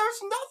make sure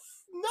there's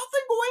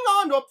nothing going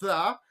on up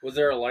there. Was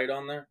there a light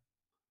on there?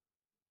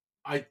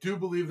 I do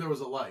believe there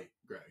was a light,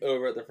 Greg.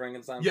 Over at the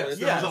Frankenstein place? Yes,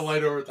 there was a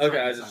light over at the Frankenstein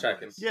place. I was just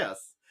checking. Place.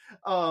 Yes.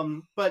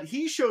 But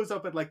he shows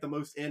up at like the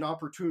most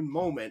inopportune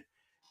moment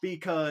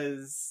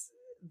because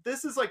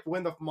this is like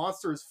when the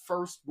monster is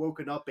first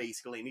woken up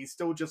basically, and he's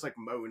still just like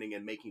moaning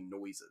and making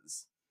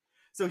noises.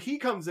 So he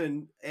comes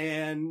in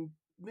and,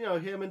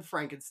 him and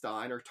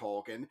Frankenstein are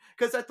talking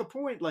because at the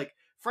point, like,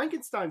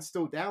 Frankenstein's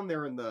still down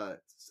there in the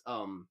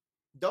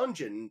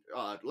dungeon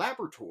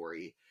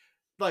laboratory,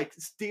 like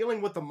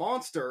dealing with the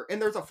monster,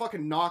 and there's a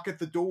fucking knock at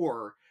the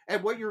door,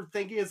 and what you're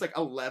thinking is like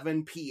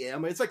 11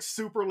 p.m. It's like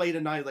super late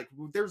at night, like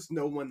there's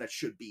no one that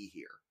should be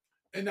here.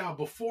 And now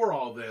before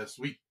all this,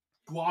 we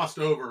glossed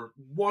over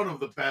one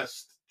of the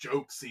best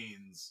joke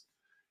scenes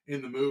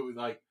in the movie.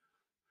 Like,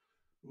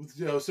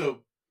 so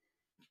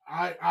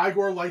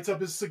Igor lights up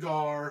his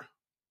cigar,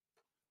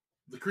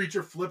 the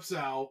creature flips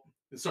out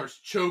and starts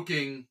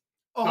choking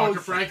Dr.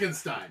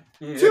 Frankenstein.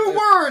 2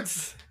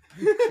 words!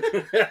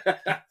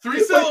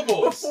 3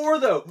 syllables.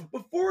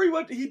 Before he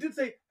went, he did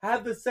say,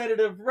 have the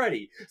sedative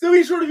ready. So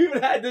he sort of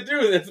even had to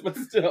do this, but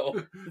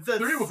still.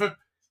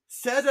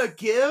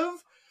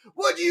 Sedative?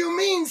 What do you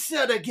mean,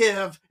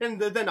 sedative? And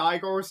then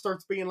Igor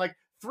starts being like,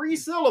 3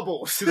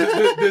 syllables.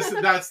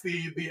 That's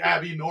the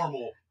Abby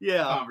normal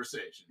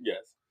conversation.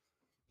 Yes.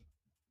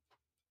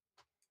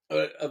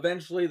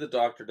 Eventually, the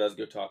doctor does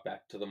go talk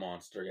back to the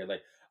monster. Yeah,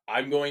 like,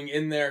 I'm going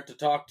in there to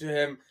talk to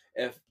him.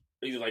 If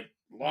he's like,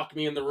 lock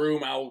me in the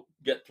room, I'll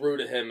get through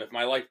to him if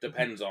my life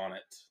depends on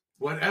it.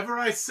 Whatever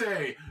I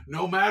say,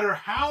 no matter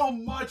how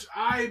much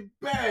I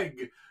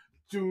beg,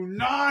 do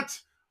not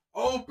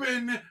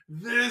open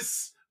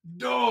this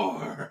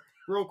door.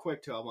 Real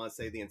quick, too, I want to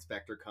say the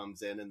inspector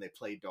comes in and they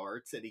play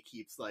darts, and he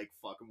keeps, like,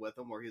 fucking with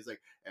him, where he's like,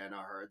 and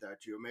I heard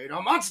that you made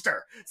a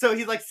monster! So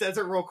he, like, says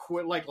it real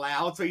quick, like,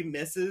 loud, so he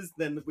misses,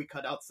 then we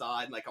cut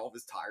outside, and, like, all of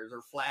his tires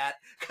are flat,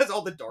 because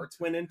all the darts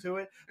went into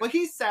it. But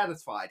he's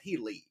satisfied. He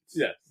leaves.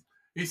 Yes.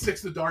 He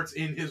sticks the darts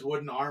in his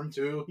wooden arm,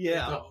 too.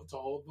 Yeah. To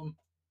all of them.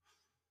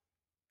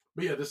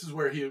 But yeah, this is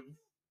where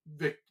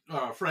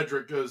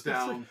Frederick goes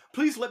down. Like,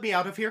 please let me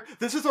out of here.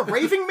 This is a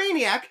raving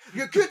maniac.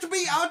 You get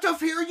me out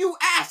of here, you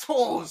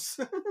assholes!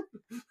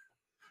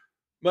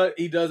 But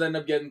he does end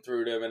up getting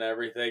through to him and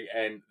everything,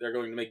 and they're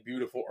going to make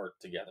beautiful art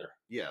together.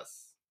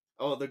 Yes.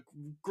 Oh, the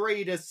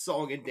greatest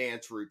song and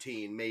dance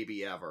routine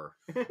maybe ever.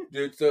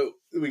 Dude, so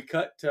we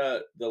cut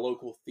to the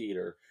local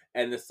theater,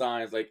 and the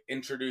sign's like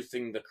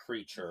introducing the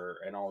creature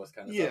and all this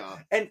kind of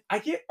stuff. And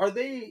are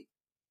they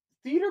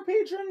theater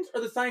patrons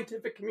or the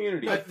scientific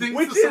community? I think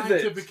Which it's the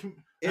scientific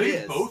community. It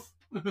is both.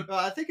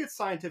 I think it's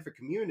scientific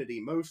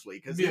community mostly,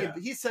 because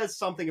he says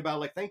something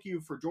about, like, thank you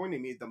for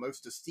joining me, the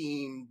most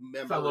esteemed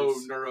members. Fellow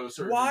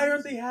neurosurgeons. Why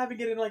aren't they having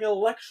it in, like, a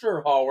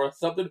lecture hall or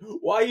something?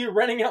 Why are you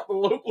renting out the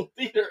local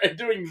theater and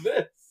doing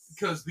this?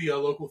 Because the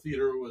local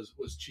theater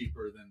was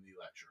cheaper than the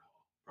lecture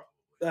hall, probably.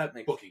 That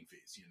makes booking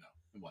fees,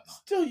 and whatnot.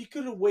 Still, you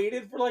could have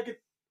waited for,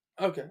 like,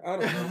 okay, I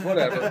don't know,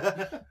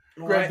 whatever.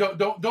 Greg,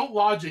 don't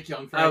logic,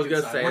 Young Frankenstein. I was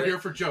gonna say we're here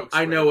for jokes.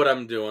 I know what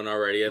I'm doing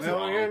already. It's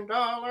 $1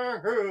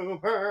 million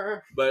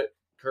Hoover. But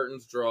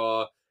curtains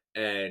draw,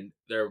 and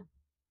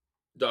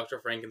Dr.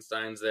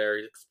 Frankenstein's there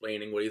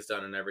explaining what he's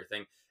done and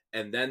everything.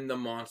 And then the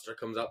monster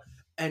comes out,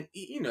 and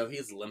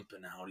he's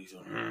limping out. He's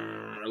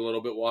a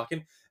little bit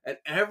walking, and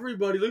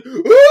everybody's like,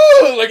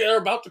 "Ooh!" Like they're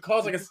about to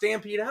cause like a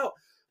stampede out.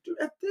 Dude,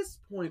 at this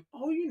point,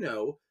 all you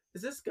know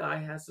is this guy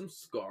has some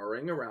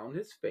scarring around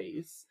his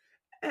face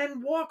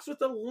and walks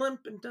with a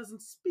limp and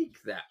doesn't speak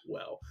that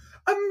well.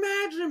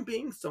 Imagine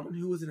being someone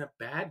who was in a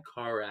bad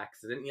car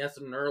accident, you have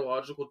some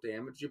neurological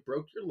damage, you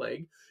broke your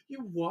leg,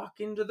 you walk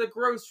into the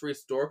grocery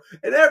store,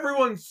 and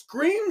everyone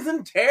screams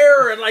in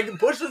terror and like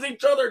pushes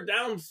each other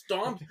down,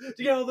 stomps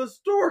to get out of the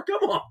store.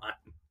 Come on.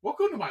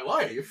 Welcome to my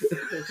life.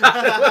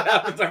 That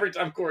happens every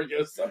time Corey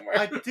goes somewhere.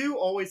 I do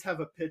always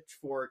have a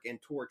pitchfork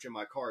and torch in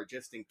my car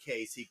just in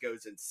case he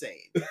goes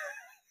insane.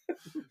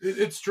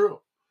 It's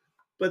true.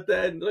 But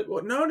then, like,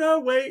 well, no,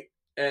 wait.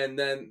 And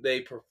then they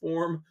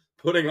perform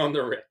putting on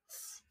the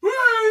Ritz.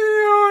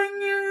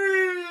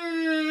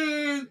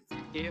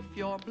 If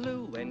you're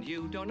blue and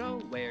you don't know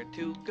where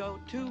to go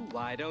to,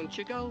 why don't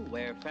you go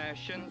where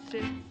fashion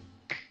sits?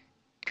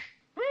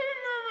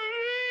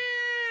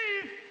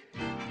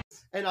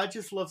 And I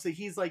just love that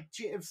he's like,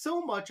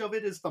 so much of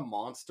it is the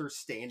monster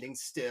standing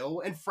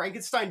still and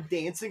Frankenstein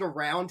dancing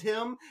around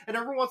him. And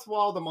every once in a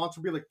while, the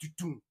monster will be like,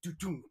 do-doom,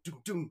 do-doom,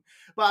 do-doom.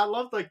 But I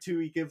love, like, too,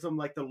 he gives him,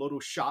 like, the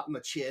little shot in the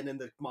chin and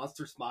the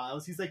monster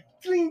smiles. He's like,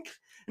 blink.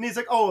 And he's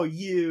like, oh,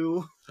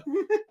 you.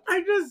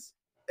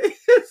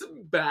 It's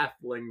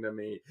baffling to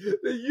me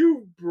that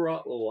you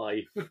brought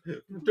life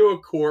to a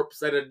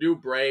corpse and a new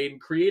brain,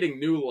 creating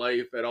new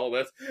life and all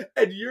this,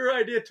 and your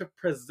idea to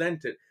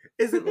present it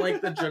isn't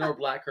like the General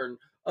Black Curtain.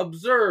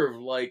 Observe,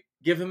 like,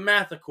 give him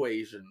math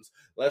equations.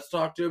 Let's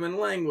talk to him in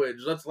language.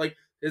 Let's, like,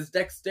 his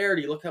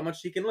dexterity, look how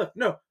much he can lift.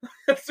 No,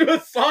 let's do a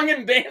song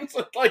and dance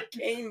with, like,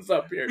 canes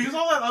up here. Because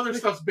all that other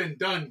stuff's been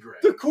done,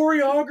 Greg. The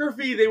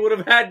choreography they would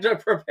have had to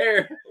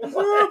prepare. Is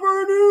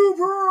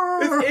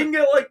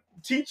Inga, like,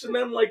 teaching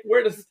them, like,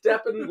 where to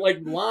step in, like,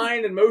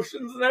 line and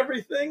motions and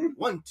everything?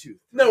 1, 2, 3.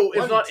 No, it's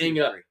One, not two,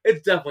 Inga. three.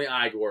 It's definitely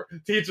Igor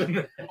teaching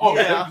them. Oh,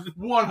 Yeah. yeah.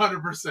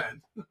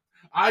 100%.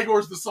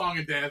 Igor's the song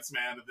and dance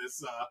man of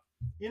this.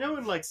 You know,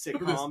 in, like,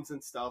 sitcoms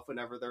and stuff,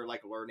 whenever they're,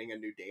 like, learning a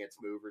new dance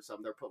move or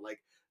something, they'll put, like,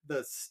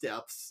 the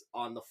steps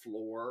on the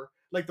floor.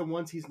 Like, the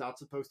ones he's not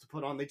supposed to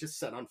put on, they just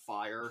set on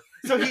fire.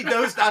 So he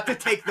knows not to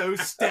take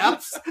those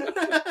steps.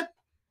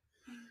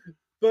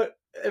 But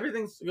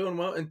everything's going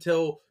well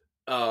until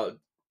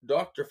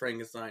Dr.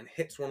 Frankenstein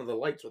hits one of the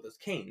lights with his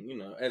cane, you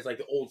know, as like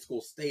the old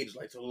school stage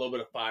lights with a little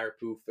bit of fire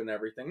poof and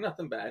everything.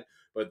 Nothing bad.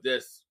 But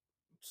this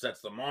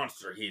sets the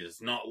monster. He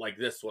is not like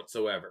this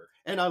whatsoever.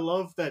 And I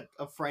love that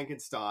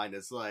Frankenstein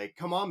is like,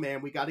 come on,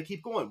 man, we got to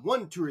keep going.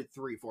 1, 2,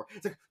 3, 4.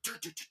 It's like,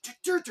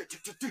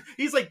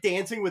 he's like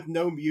dancing with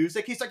no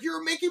music. He's like,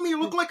 you're making me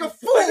look like a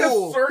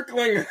fool.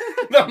 Circling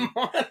the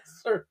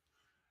monster.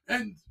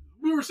 And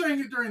we were saying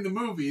it during the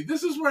movie.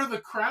 This is where the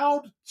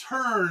crowd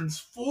turns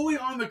fully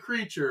on the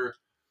creature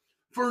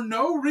for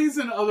no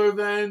reason other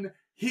than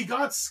he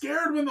got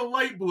scared when the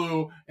light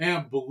blew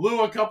and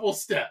blew a couple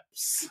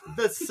steps.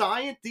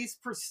 These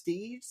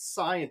prestige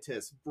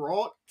scientists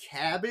brought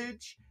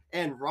cabbage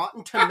and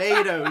rotten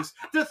tomatoes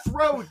to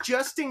throw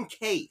just in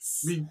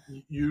case. I mean,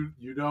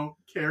 you don't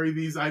carry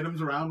these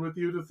items around with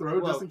you to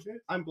throw just in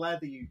case? I'm glad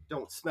that you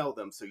don't smell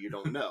them so you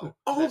don't know.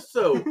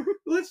 Also,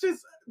 let's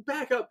just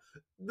back up.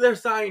 They're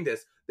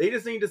scientists. They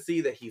just need to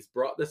see that he's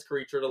brought this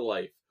creature to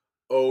life.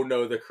 Oh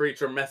no, the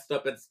creature messed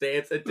up its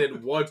dance. It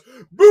did once.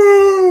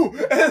 Boo!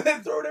 And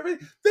then throw it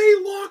everything. They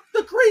locked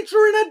the creature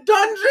in a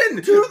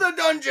dungeon! To the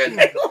dungeon!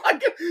 They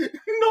lock it,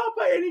 not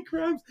by any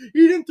crimes.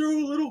 He didn't throw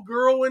a little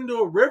girl into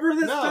a river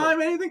this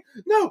time, anything.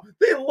 No,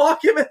 they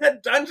lock him in a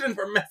dungeon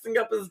for messing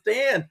up his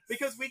dance.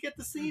 Because we get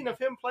the scene of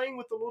him playing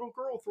with the little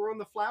girl throwing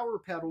the flower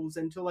petals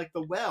into like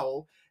the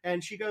well,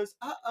 and she goes,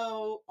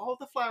 uh-oh, all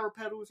the flower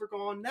petals are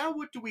gone. Now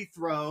what do we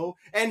throw?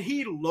 And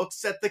he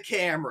looks at the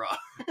camera.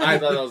 I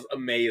thought that was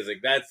amazing.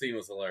 That scene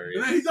was hilarious.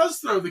 And then he does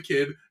throw the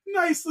kid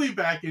nicely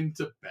back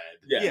into bed.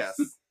 Yes.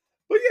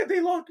 But yeah,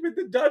 they locked him in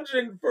the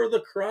dungeon for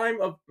the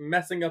crime of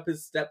messing up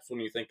his steps when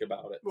you think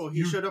about it. Well,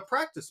 he should have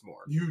practiced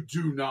more. You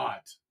do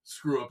not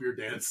screw up your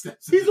dance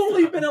steps. He's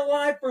only been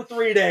alive for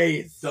 3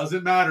 days.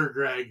 Doesn't matter,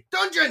 Greg.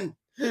 Dungeon!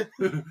 1,000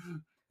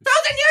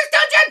 years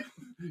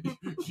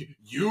dungeon!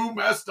 You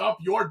messed up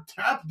your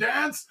tap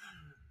dance?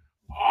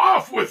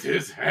 Off with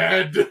his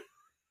head!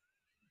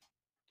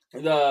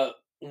 The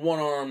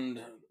one-armed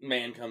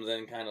man comes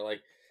in, kind of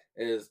like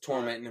is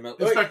tormenting him.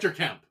 Inspector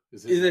Kemp.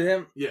 Is it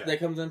him? Yeah. That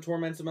comes in,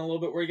 torments him a little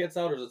bit where he gets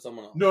out, or is it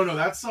someone else? No,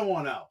 that's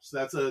someone else.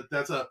 That's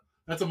a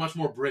much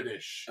more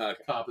British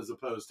cop as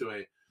opposed to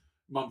a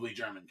mumbly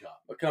German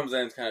cop. But comes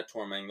in, is kind of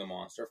tormenting the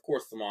monster. Of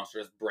course, the monster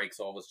just breaks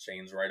all his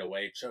chains right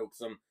away, chokes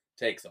him,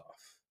 takes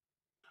off.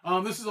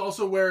 This is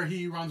also where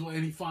he runs away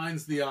and he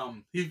finds the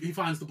he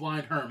finds the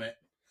blind hermit.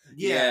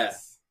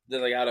 Yes. Yeah.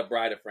 They're like out of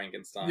Bride of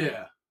Frankenstein.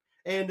 Yeah.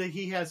 And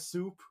he has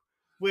soup,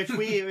 which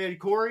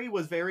Corey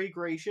was very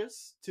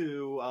gracious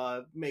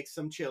to make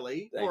some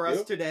chili for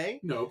us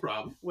today. No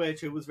problem.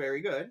 Which it was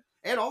very good.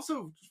 And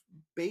also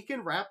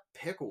bacon wrapped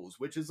pickles,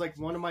 which is like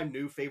one of my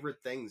new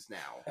favorite things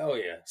now. Oh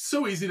yeah.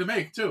 So easy to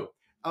make too.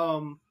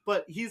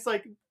 But he's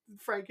like,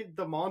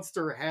 the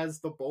monster has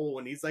the bowl,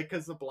 and he's like,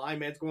 because the blind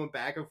man's going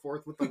back and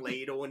forth with the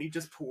ladle, and he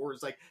just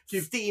pours like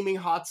steaming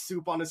hot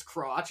soup on his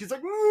crotch. He's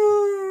like,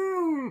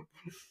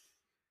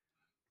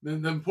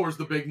 then pours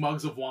the big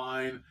mugs of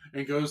wine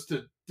and goes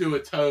to do a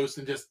toast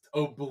and just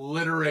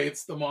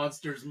obliterates the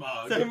monster's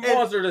mug. The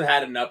monster just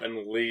had enough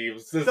and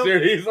leaves.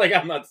 He's like,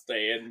 I'm not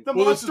staying. The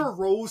monster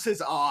rolls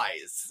his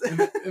eyes.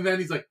 And then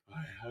he's like,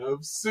 I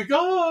have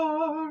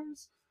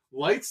cigars.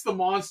 Lights the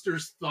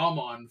monster's thumb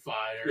on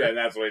fire. Yeah,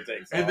 that's what he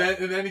takes and off.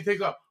 then he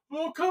takes off.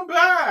 Oh, come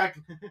back.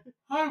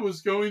 I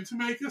was going to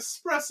make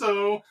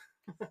espresso.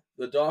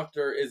 The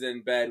doctor is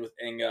in bed with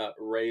Inga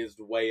raised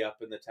way up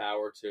in the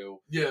tower,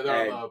 too. Yeah,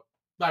 they're on the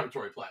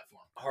laboratory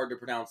platform. Hard to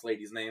pronounce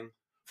lady's name.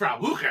 Frau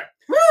Bucher.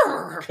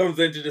 Comes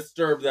in to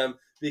disturb them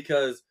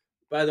because,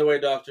 by the way,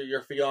 doctor,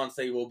 your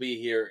fiance will be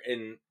here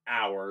in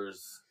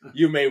hours.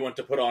 You may want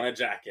to put on a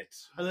jacket.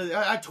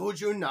 I told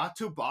you not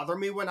to bother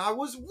me when I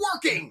was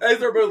working. As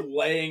they're both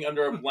laying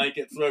under a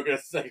blanket smoking a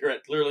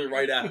cigarette, clearly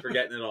right after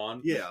getting it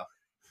on. Yeah.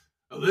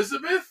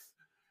 Elizabeth?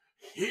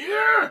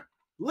 Here?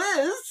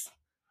 Liz?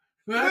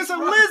 That's There's a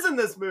right. Liz in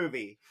this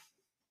movie.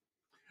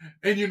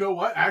 And you know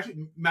what?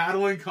 Actually,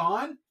 Madeline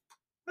Kahn?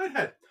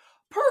 Redhead.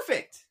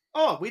 Perfect.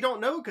 Oh, we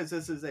don't know because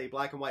this is a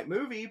black and white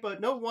movie,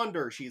 but no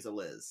wonder she's a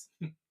Liz.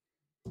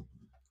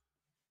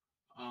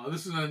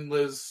 This is when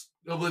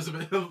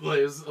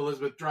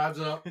Elizabeth drives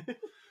up.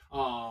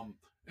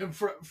 And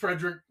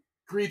Frederick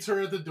greets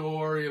her at the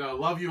door,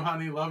 love you,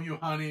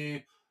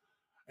 honey.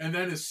 And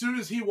then as soon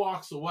as he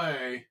walks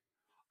away,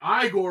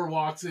 Igor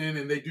walks in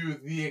and they do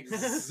the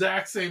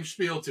exact same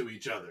spiel to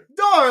each other.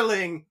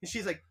 Darling! And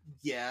she's like,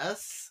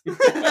 yes.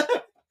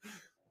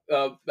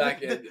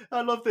 Back in.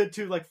 I love that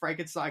too, like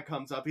Frankenstein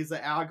comes up. He's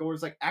like,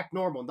 Igor's like, act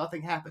normal,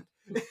 nothing happened.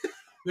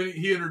 Then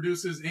he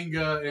introduces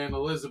Inga and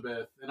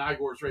Elizabeth, and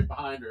Igor's right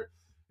behind her.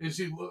 And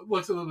she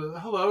looks a little bit,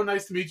 hello,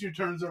 nice to meet you,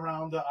 turns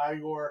around to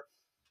Igor,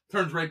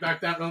 turns right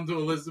back down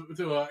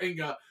to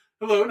Inga.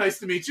 Hello, nice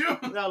to meet you.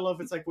 I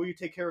love it's like, will you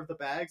take care of the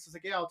bags? It's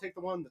like, yeah, I'll take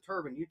the one in the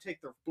turban. You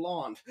take the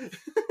blonde.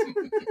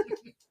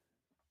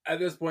 At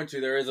this point,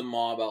 too, there is a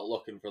mob out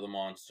looking for the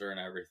monster and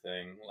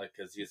everything, like,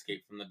 because he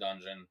escaped from the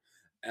dungeon.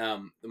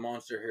 The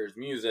monster hears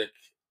music.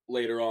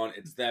 Later on,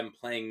 it's them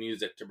playing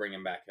music to bring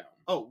him back home.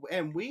 Oh,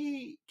 and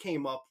we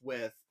came up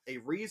with a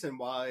reason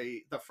why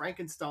the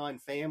Frankenstein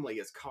family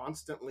is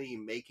constantly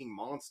making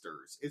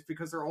monsters. It's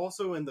because they're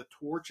also in the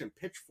torch and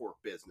pitchfork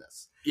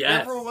business.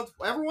 Yes. Every once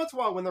in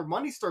a while, when their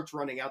money starts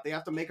running out, they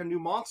have to make a new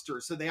monster,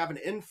 so they have an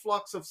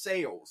influx of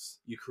sales.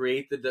 You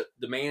create the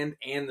demand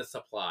and the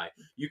supply.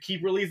 You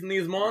keep releasing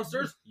these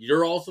monsters,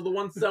 you're also the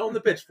one selling the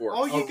pitchforks.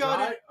 Oh, you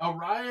got it. A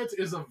riot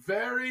is a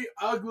very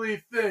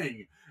ugly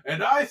thing,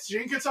 and I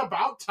think it's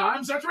about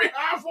time that we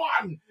have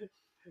one.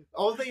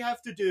 All they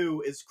have to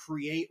do is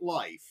create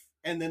life,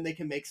 and then they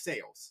can make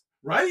sales.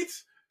 Right?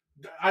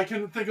 I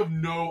can think of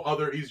no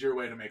other easier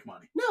way to make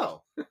money.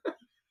 No.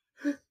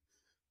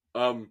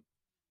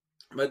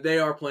 But they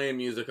are playing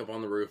music up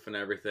on the roof and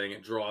everything.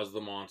 It draws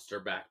the monster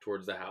back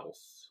towards the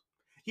house.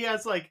 He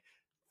has like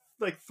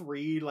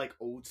three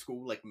old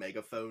school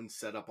megaphones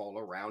set up all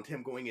around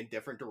him going in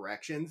different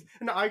directions,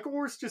 and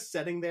Igor's just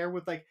sitting there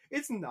with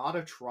it's not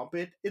a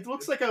trumpet, it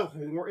looks like a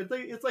horn,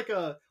 it's like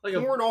a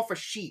horn off a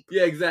sheep.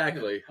 Yeah,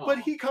 exactly. But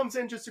he comes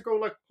in just to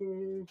go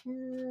and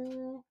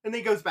then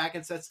he goes back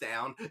and sits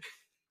down.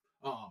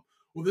 Well,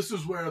 this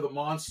is where the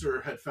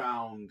monster had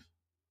found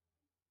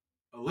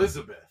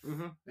Elizabeth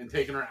and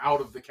taken her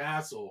out of the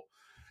castle,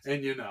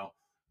 and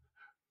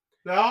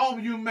all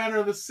you men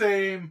are the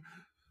same.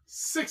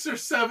 6 or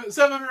 7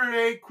 or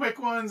 8 quick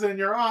ones, and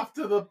you're off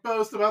to the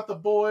boast about the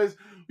boys.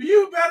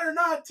 You better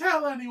not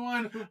tell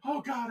anyone.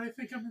 Oh God, I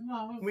think I'm in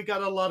love. We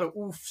got a lot of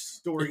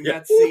oofs during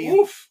that scene.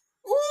 Oof.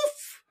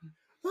 Oof!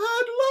 At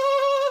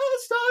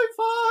last I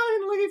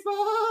finally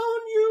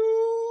found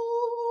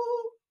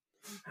you.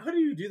 How do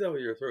you do that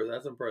with your throat?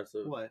 That's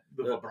impressive. What?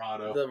 The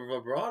vibrato. The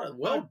vibrato.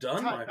 Well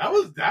done, my That friend.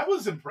 was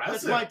That's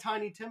impressive. my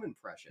Tiny Tim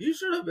impression. You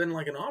should have been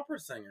like an opera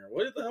singer.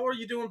 What the hell are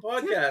you doing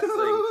podcasting? Through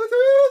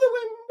the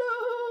window,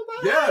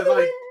 Yeah, the like-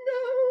 window.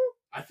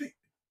 I think,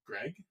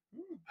 Greg,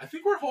 I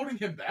think we're holding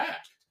him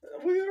back.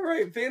 We are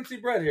right. Fancy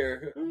bread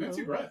here.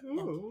 Fancy bread.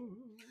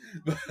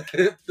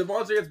 The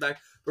monster gets back.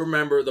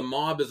 Remember, the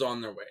mob is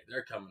on their way.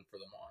 They're coming for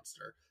the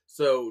monster.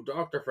 So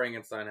Dr.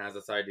 Frankenstein has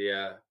this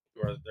idea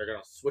where they're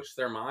going to switch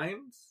their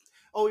minds.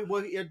 Oh,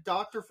 well,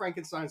 Dr.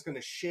 Frankenstein's going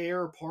to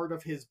share part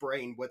of his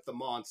brain with the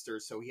monster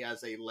so he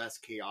has a less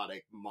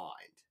chaotic mind.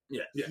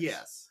 Yes.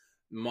 Yes.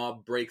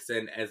 Mob breaks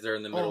in as they're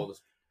in the middle of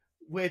this.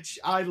 Which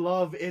I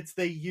love. It's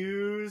they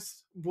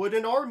use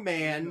Wooden Arm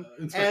Man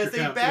Inspector as a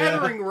Count,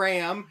 battering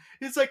ram.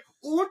 It's like,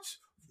 Oot,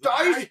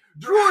 dice,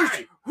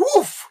 Dry.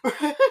 woof.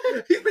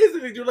 He's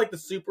basically doing like the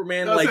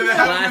Superman, They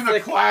have him in the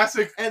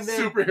classic. classic And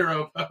then-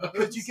 superhero Because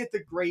pose. you get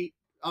the great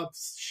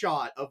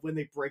shot of when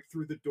they break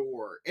through the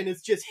door, and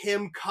it's just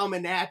him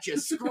coming at you,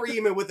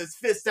 screaming with his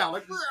fist out,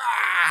 like,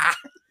 "Rah!"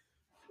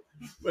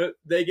 But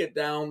they get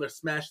down, they're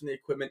smashing the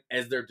equipment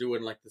as they're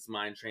doing like this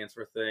mind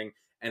transfer thing,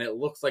 and it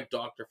looks like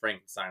Dr.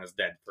 Frankenstein is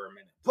dead for a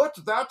minute.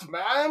 Put that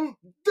man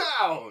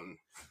down.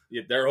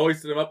 Yeah, they're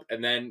hoisting him up,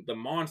 and then the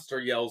monster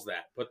yells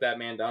that, put that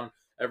man down.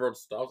 Everyone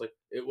stops, like,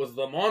 it was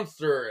the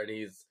monster, and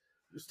he's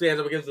stands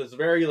up against this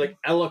very like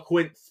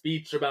eloquent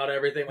speech about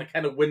everything, like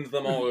kind of wins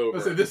them all over.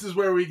 So this is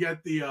where we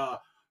get the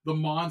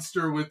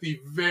monster with the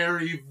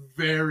very,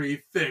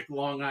 very thick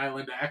Long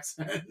Island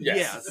accent.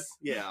 Yes.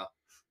 Yeah.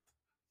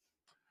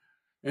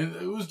 And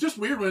it was just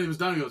weird when he was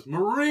done. He goes,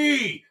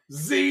 Marie,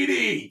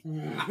 Ziti.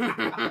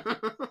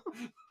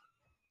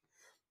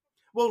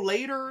 Well,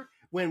 later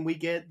when we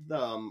get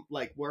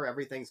like where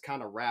everything's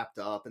kind of wrapped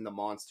up and the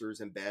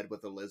monster's in bed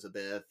with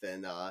Elizabeth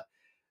and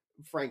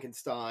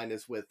Frankenstein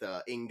is with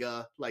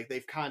Inga, like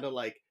they've kind of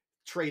like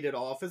traded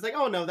off. It's like,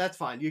 oh no, that's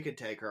fine, you can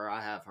take her,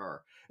 I have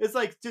her. It's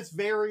like just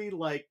very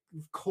like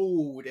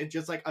cold and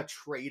just like a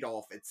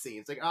trade-off. It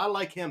seems like I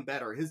like him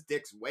better. His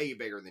dick's way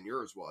bigger than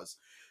yours was.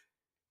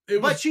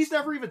 But she's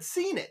never even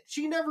seen it.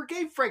 She never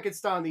gave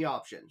Frankenstein the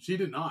option. She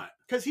did not,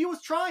 because he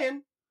was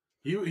trying.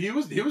 He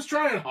was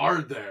trying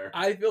hard there.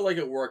 I feel like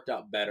it worked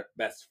out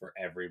best for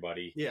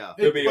everybody. Yeah,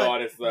 to be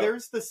honest, though.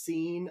 There's the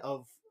scene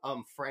of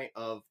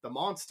of the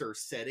monster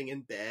sitting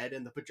in bed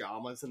in the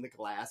pajamas and the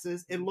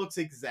glasses. It looks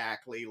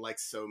exactly like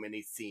so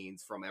many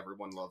scenes from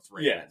Everyone Loves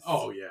Raymond. Yes.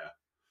 Oh yeah.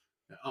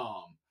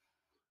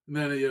 And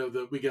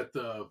then we get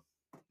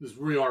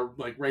we are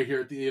like right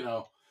here at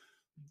the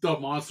the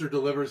monster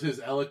delivers his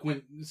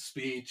eloquent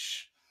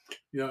speech.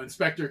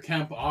 Inspector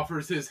Kemp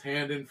offers his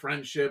hand in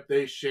friendship.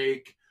 They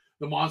shake.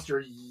 The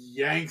monster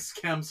yanks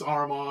Kemp's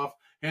arm off,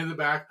 hands it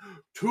back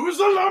to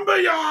the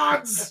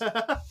lumberyards.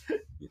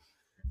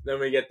 Then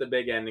we get the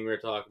big ending we were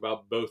talking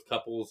about. Both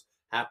couples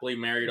happily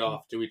married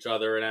off to each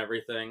other and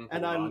everything.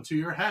 And Hold on to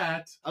your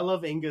hat. I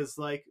love Inga's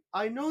like,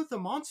 I know the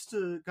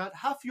monster got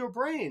half your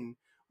brain.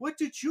 What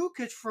did you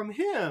get from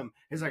him?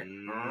 He's like,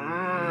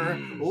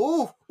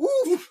 oof,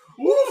 oof,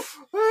 oof.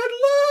 At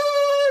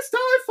last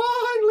I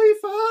finally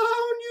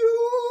found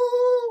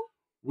you.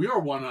 We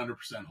are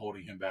 100%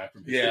 holding him back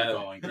from his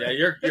calling. Yeah,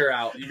 you're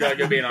out. You gotta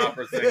go be an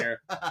opera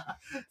singer.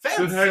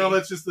 So hang on,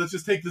 let's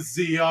just take the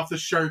Z off the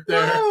shirt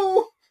there.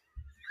 No.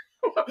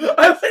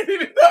 I think he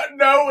did not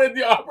know in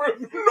the opera.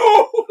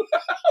 No,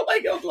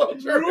 like a little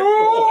German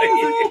boy.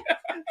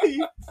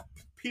 He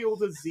peeled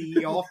the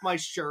Z off my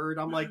shirt.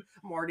 I'm like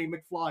Marty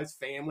McFly's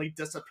family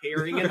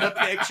disappearing in the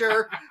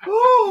picture.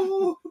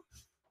 Ooh.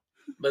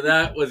 But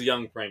that was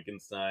Young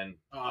Frankenstein.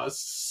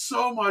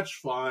 So much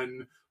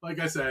fun. Like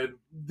I said,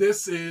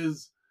 this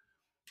is.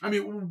 I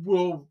mean,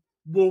 we'll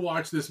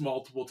watch this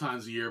multiple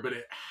times a year, but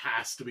it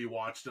has to be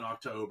watched in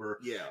October.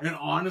 Yeah. And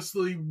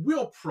honestly,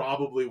 we'll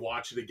probably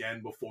watch it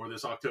again before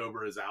this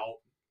October is out.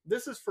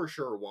 This is for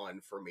sure one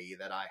for me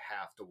that I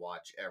have to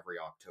watch every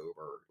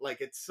October.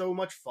 Like, it's so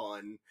much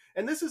fun.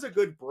 And this is a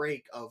good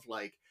break of,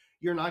 like,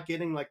 you're not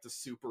getting, like, the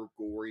super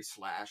gory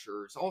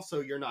slashers.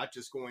 Also, you're not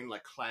just going,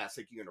 like,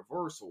 classic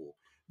Universal.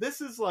 This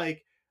is,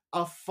 like,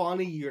 a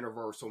funny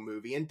Universal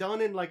movie and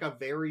done in, like, a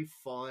very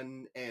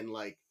fun and,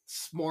 like,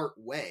 smart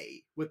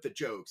way with the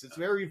jokes. It's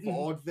very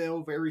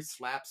vaudeville, very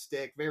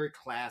slapstick, very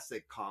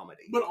classic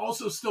comedy. But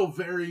also still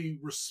very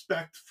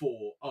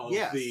respectful of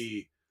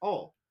the...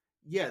 Oh,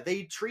 yeah,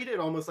 they treat it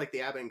almost like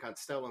the Abbott and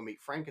Costello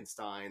meet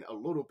Frankenstein a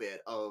little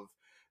bit of...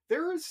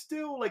 There is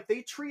still, like,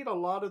 they treat a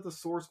lot of the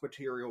source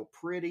material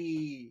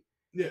pretty...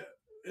 Yeah,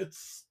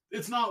 it's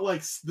not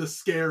like the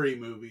scary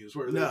movies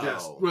where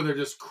they're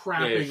just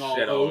crapping all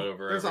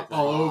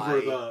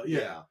over the...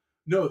 Yeah.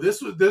 No,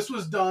 this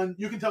was done.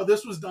 You can tell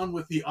this was done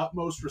with the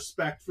utmost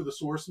respect for the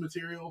source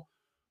material,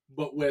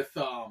 but with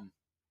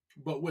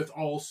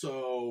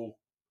also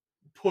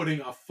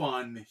putting a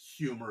fun,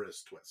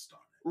 humorous twist on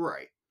it.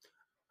 Right.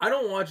 I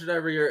don't watch it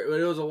every year, but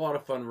it was a lot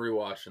of fun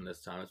rewatching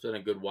this time. It's been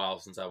a good while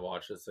since I've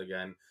watched this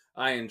again.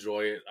 I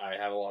enjoy it. I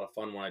have a lot of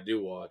fun when I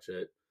do watch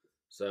it.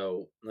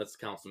 So let's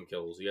count some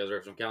kills. You guys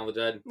ready for some Count of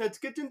the Dead? Let's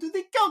get into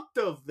the Count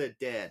of the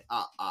Dead.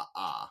 All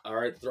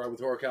right, with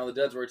Horror Count of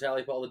the Dead, where we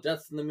tally up all the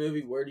deaths in the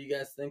movie. Where do you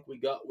guys think we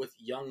got with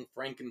Young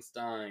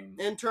Frankenstein?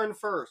 Intern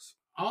first.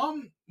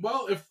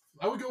 Well, if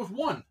I would go with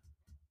one.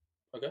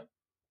 Okay.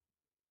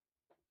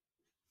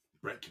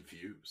 Brett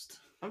confused.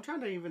 I'm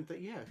trying to even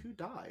think. Yeah, who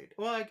died?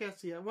 Well, I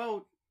guess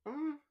Well,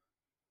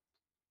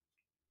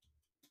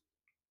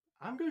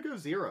 I'm gonna go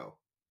 0.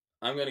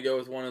 I'm gonna go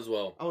with 1 as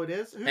well. Oh, it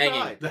is? Who Hanging.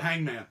 died? The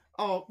Hangman.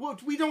 Oh, well,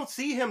 we don't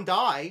see him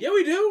die. Yeah,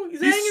 we do. He's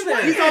hanging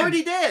there. He's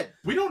already dead.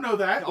 We don't know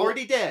that.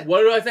 Already dead.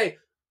 What do I say?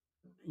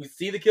 We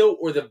see the kill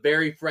or the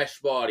very fresh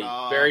body.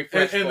 Very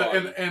fresh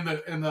body.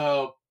 And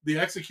the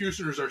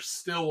executioners are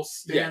still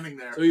standing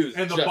there. So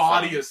and the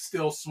body is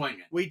still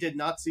swinging. We did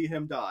not see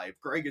him die.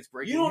 Greg is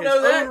breaking You don't his know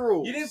own that?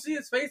 rules. You didn't see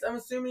his face? I'm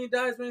assuming he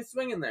dies when he's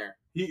swinging there.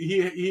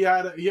 He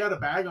had a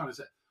bag on his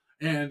head.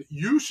 And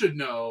you should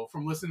know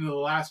from listening to the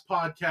last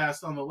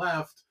podcast on the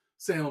left,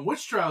 Salem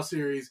Witch Trial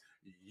series,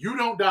 you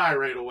don't die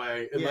right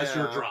away unless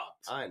you're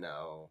dropped. I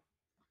know.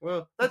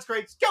 Well, that's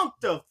great. Count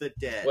of the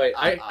Dead. Wait,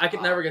 I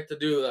can never get to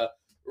do the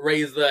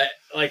raise the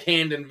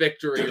hand in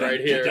victory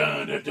right here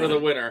for the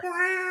winner.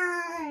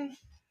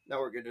 Now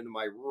we're getting into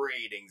my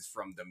ratings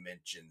from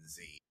Dimension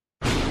Z.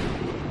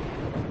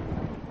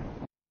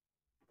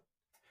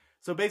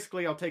 So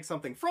basically, I'll take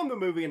something from the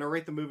movie and I'll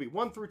rate the movie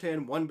 1 through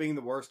 10, 1 being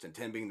the worst and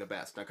 10 being the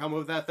best. Now come up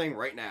with that thing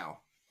right now.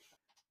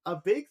 a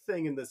big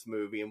thing in this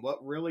movie, and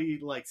what really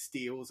like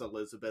steals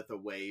Elizabeth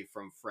away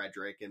from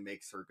Frederick and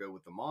makes her go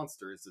with the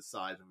monster, is the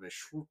size of his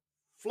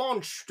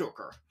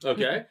Flaunstucker.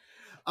 Okay.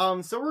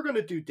 So we're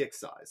gonna do dick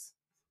size.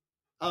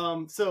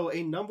 So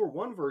a number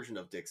one version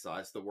of dick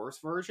size, the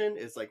worst version,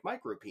 is like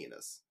micro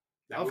penis.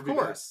 That Of would be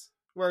course,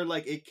 where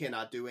like it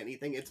cannot do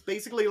anything. It's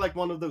basically like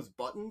one of those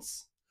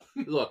buttons.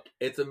 Look,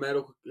 it's a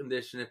medical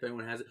condition if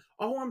anyone has it.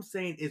 All I'm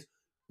saying is,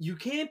 you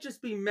can't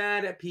just be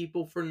mad at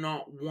people for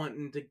not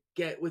wanting to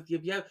get with you.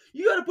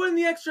 You got to put in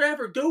the extra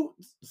effort. Go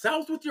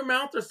south with your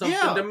mouth or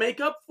something to make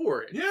up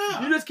for it.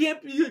 Yeah. You just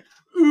can't be like,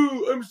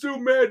 ooh, I'm so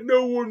mad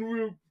no one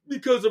will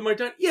because of my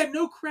time. Yeah,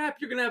 no crap.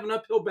 You're going to have an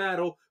uphill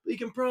battle, but you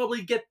can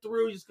probably get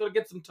through. You just got to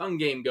get some tongue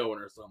game going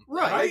or something.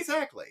 Right,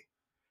 exactly.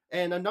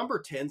 And a number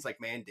 10's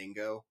like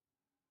Mandingo.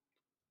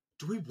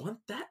 Do we want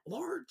that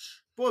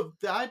large? Well,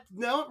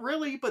 not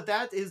really, but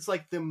that is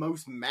like the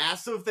most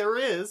massive there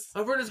is.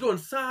 If we're just going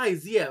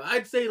size, yeah,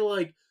 I'd say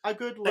like A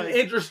good an like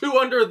inch or two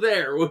under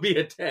there would be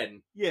a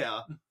 10.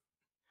 yeah.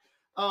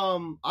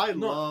 I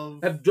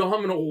love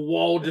Abdominal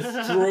wall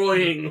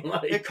destroying.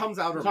 Like it comes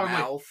out her Talking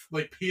mouth.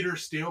 like Peter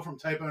Steele from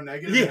Typo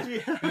Negative.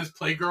 Yeah. And his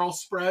Playgirl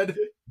spread.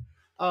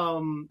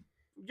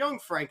 Young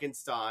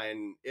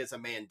Frankenstein is a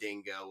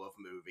Mandingo of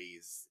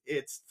movies.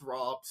 It's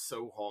throbbed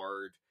so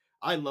hard.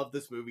 I love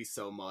this movie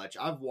so much.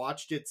 I've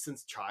watched it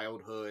since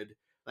childhood.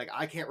 Like,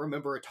 I can't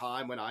remember a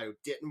time when I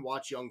didn't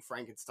watch Young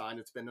Frankenstein.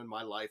 It's been in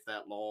my life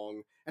that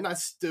long, and I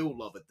still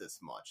love it this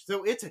much.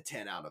 So it's a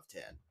 10 out of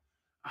 10.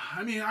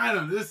 I mean, I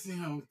don't know. This,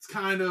 it's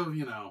kind of,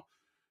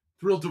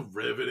 real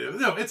derivative.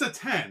 No, it's a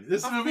 10.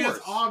 This Of movie course.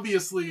 is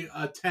obviously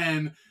a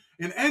 10,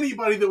 and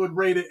anybody that would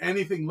rate it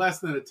anything less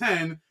than a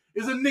 10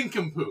 is a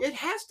nincompoop. It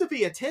has to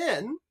be a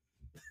 10.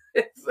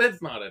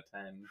 it's not a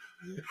 10.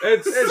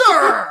 It's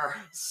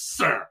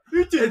Sir!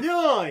 It's a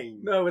 9!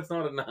 No, it's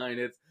not a 9.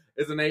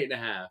 It's an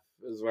 8.5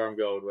 is where I'm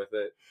going with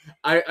it.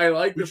 I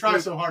like We this try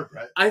movie. so hard,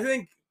 Brett. I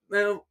think,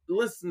 now,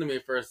 listen to me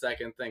for a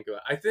second, think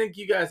about it. I think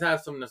you guys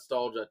have some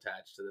nostalgia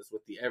attached to this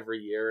with the every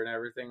year and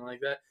everything like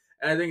that.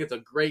 And I think it's a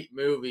great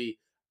movie.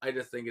 I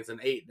just think it's an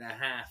 8.5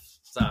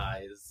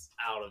 size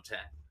out of 10.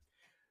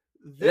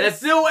 That's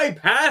still a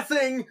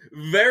passing,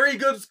 very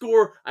good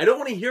score. I don't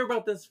want to hear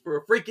about this for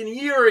a freaking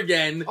year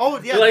again. Oh,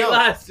 yeah, like no.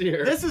 last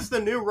year. This is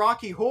the new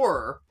Rocky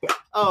Horror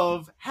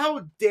of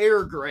how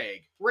dare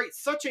Greg rate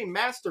such a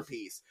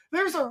masterpiece.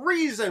 There's a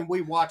reason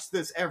we watch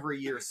this every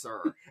year,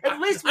 sir. At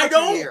least once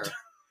a year.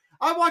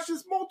 I watch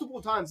this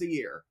multiple times a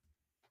year.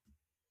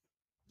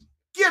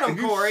 Get him,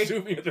 Corey.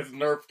 Shoot me with this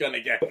Nerf gun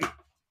again.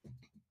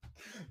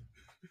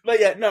 But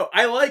yeah, no,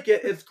 I like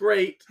it. It's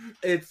great.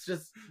 It's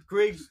just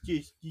Greg's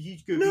just,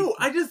 he's good. no.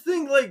 I just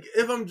think like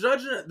if I'm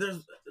judging it,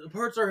 there's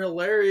parts are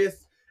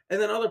hilarious,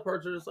 and then other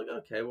parts are just like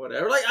okay,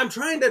 whatever. Like I'm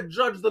trying to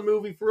judge the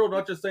movie for real,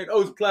 not just saying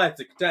oh it's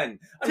classic 10.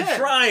 I'm 10.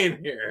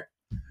 trying here.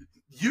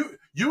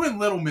 You and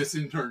Little Miss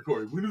intern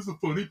Corey. When does the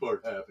funny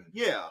part happen?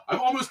 Yeah. I've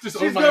almost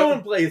disowned She's my going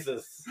own.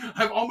 places.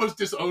 I've almost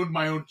disowned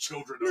my own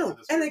children No, over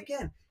this. and movie.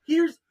 again,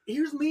 here's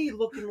me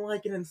looking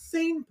like an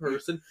insane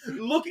person,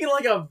 looking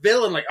like a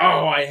villain, like,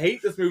 oh, I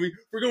hate this movie.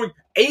 We're going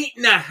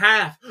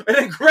 8.5,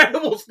 an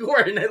incredible score,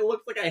 and it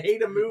looks like I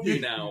hate a movie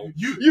now.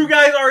 You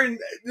guys are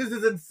this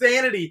is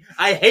insanity.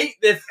 I hate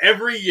this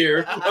every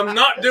year. I'm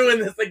not doing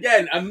this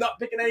again. I'm not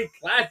picking any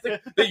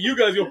classic that you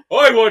guys go, oh,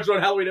 I watch it on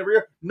Halloween every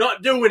year.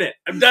 Not doing it.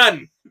 I'm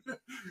done.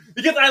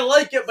 Because I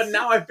like it, but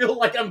now I feel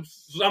like I'm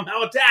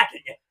somehow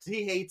attacking it.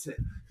 He hates it.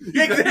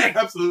 Exactly.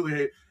 Absolutely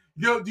hate.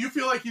 Do you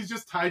feel like he's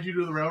just tied you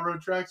to the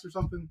railroad tracks or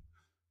something,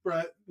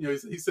 Brett?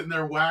 He's sitting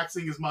there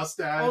waxing his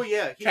mustache. Oh,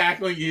 yeah.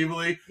 Cackling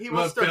evilly. He What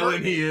wants a to hurt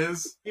villain me. he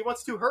is. He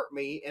wants to hurt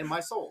me and my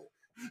soul.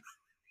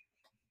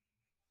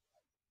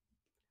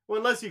 Well,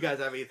 unless you guys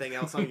have anything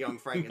else on Young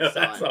Frankenstein.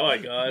 That's all I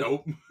got.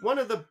 Nope. One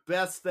of the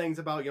best things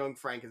about Young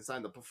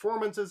Frankenstein, the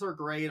performances are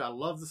great. I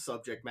love the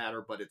subject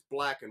matter, but it's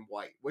black and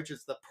white, which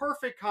is the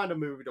perfect kind of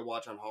movie to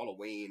watch on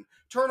Halloween.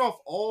 Turn off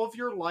all of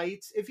your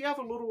lights. If you have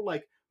a little,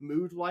 like,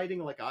 mood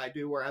lighting like I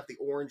do, where I have the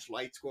orange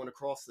lights going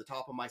across the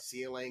top of my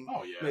ceiling,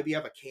 Oh, yeah. maybe you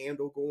have a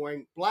candle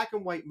going, black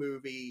and white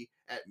movie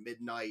at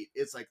midnight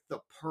is, like, the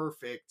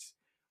perfect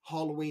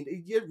Halloween.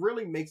 It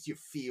really makes you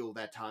feel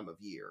that time of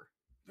year.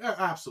 Yeah,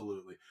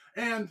 absolutely.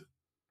 And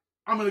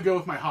I'm going to go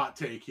with my hot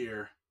take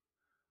here.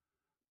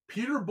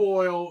 Peter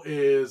Boyle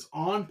is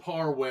on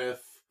par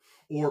with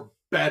or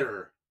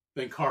better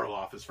than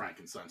Karloff as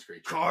Frankenstein's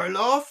creature.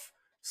 Karloff?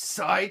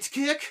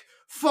 Sidekick?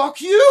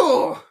 Fuck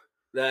you!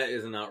 That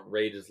is an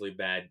outrageously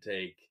bad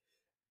take.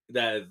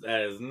 That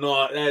is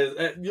not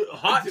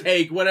hot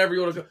take. Whatever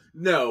you want to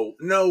call.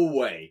 No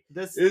way.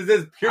 This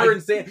is pure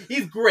insane.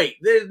 He's great.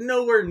 There's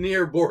nowhere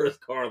near Boris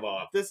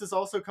Karloff. This is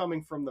also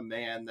coming from the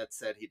man that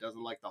said he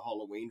doesn't like the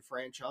Halloween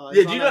franchise.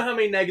 Yeah, do you know how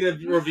many negative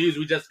reviews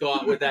we just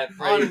got with that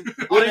phrase?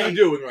 What are you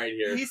doing right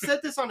here? He said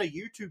this on a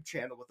YouTube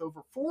channel with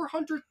over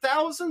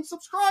 400,000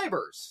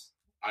 subscribers.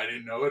 I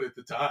didn't know it at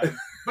the time,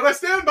 but I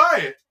stand by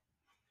it.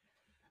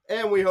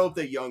 And we hope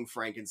that Young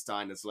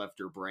Frankenstein has left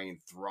your brain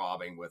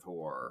throbbing with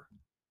horror.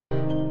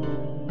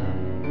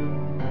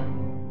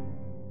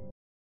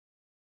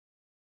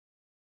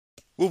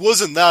 Well,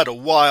 wasn't that a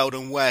wild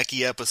and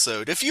wacky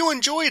episode? If you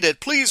enjoyed it,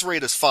 please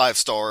rate us 5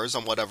 stars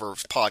on whatever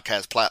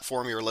podcast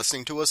platform you're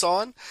listening to us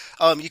on.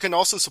 You can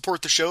also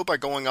support the show by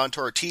going onto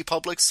our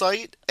TeePublic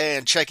site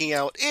and checking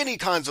out any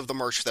kinds of the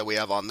merch that we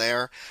have on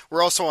there.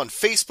 We're also on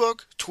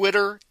Facebook,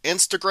 Twitter,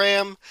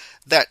 Instagram,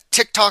 that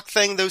TikTok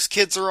thing those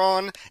kids are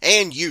on,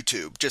 and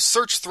YouTube. Just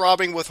search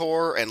Throbbing with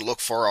Horror and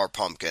look for our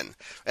pumpkin.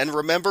 And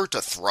remember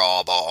to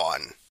throb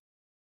on.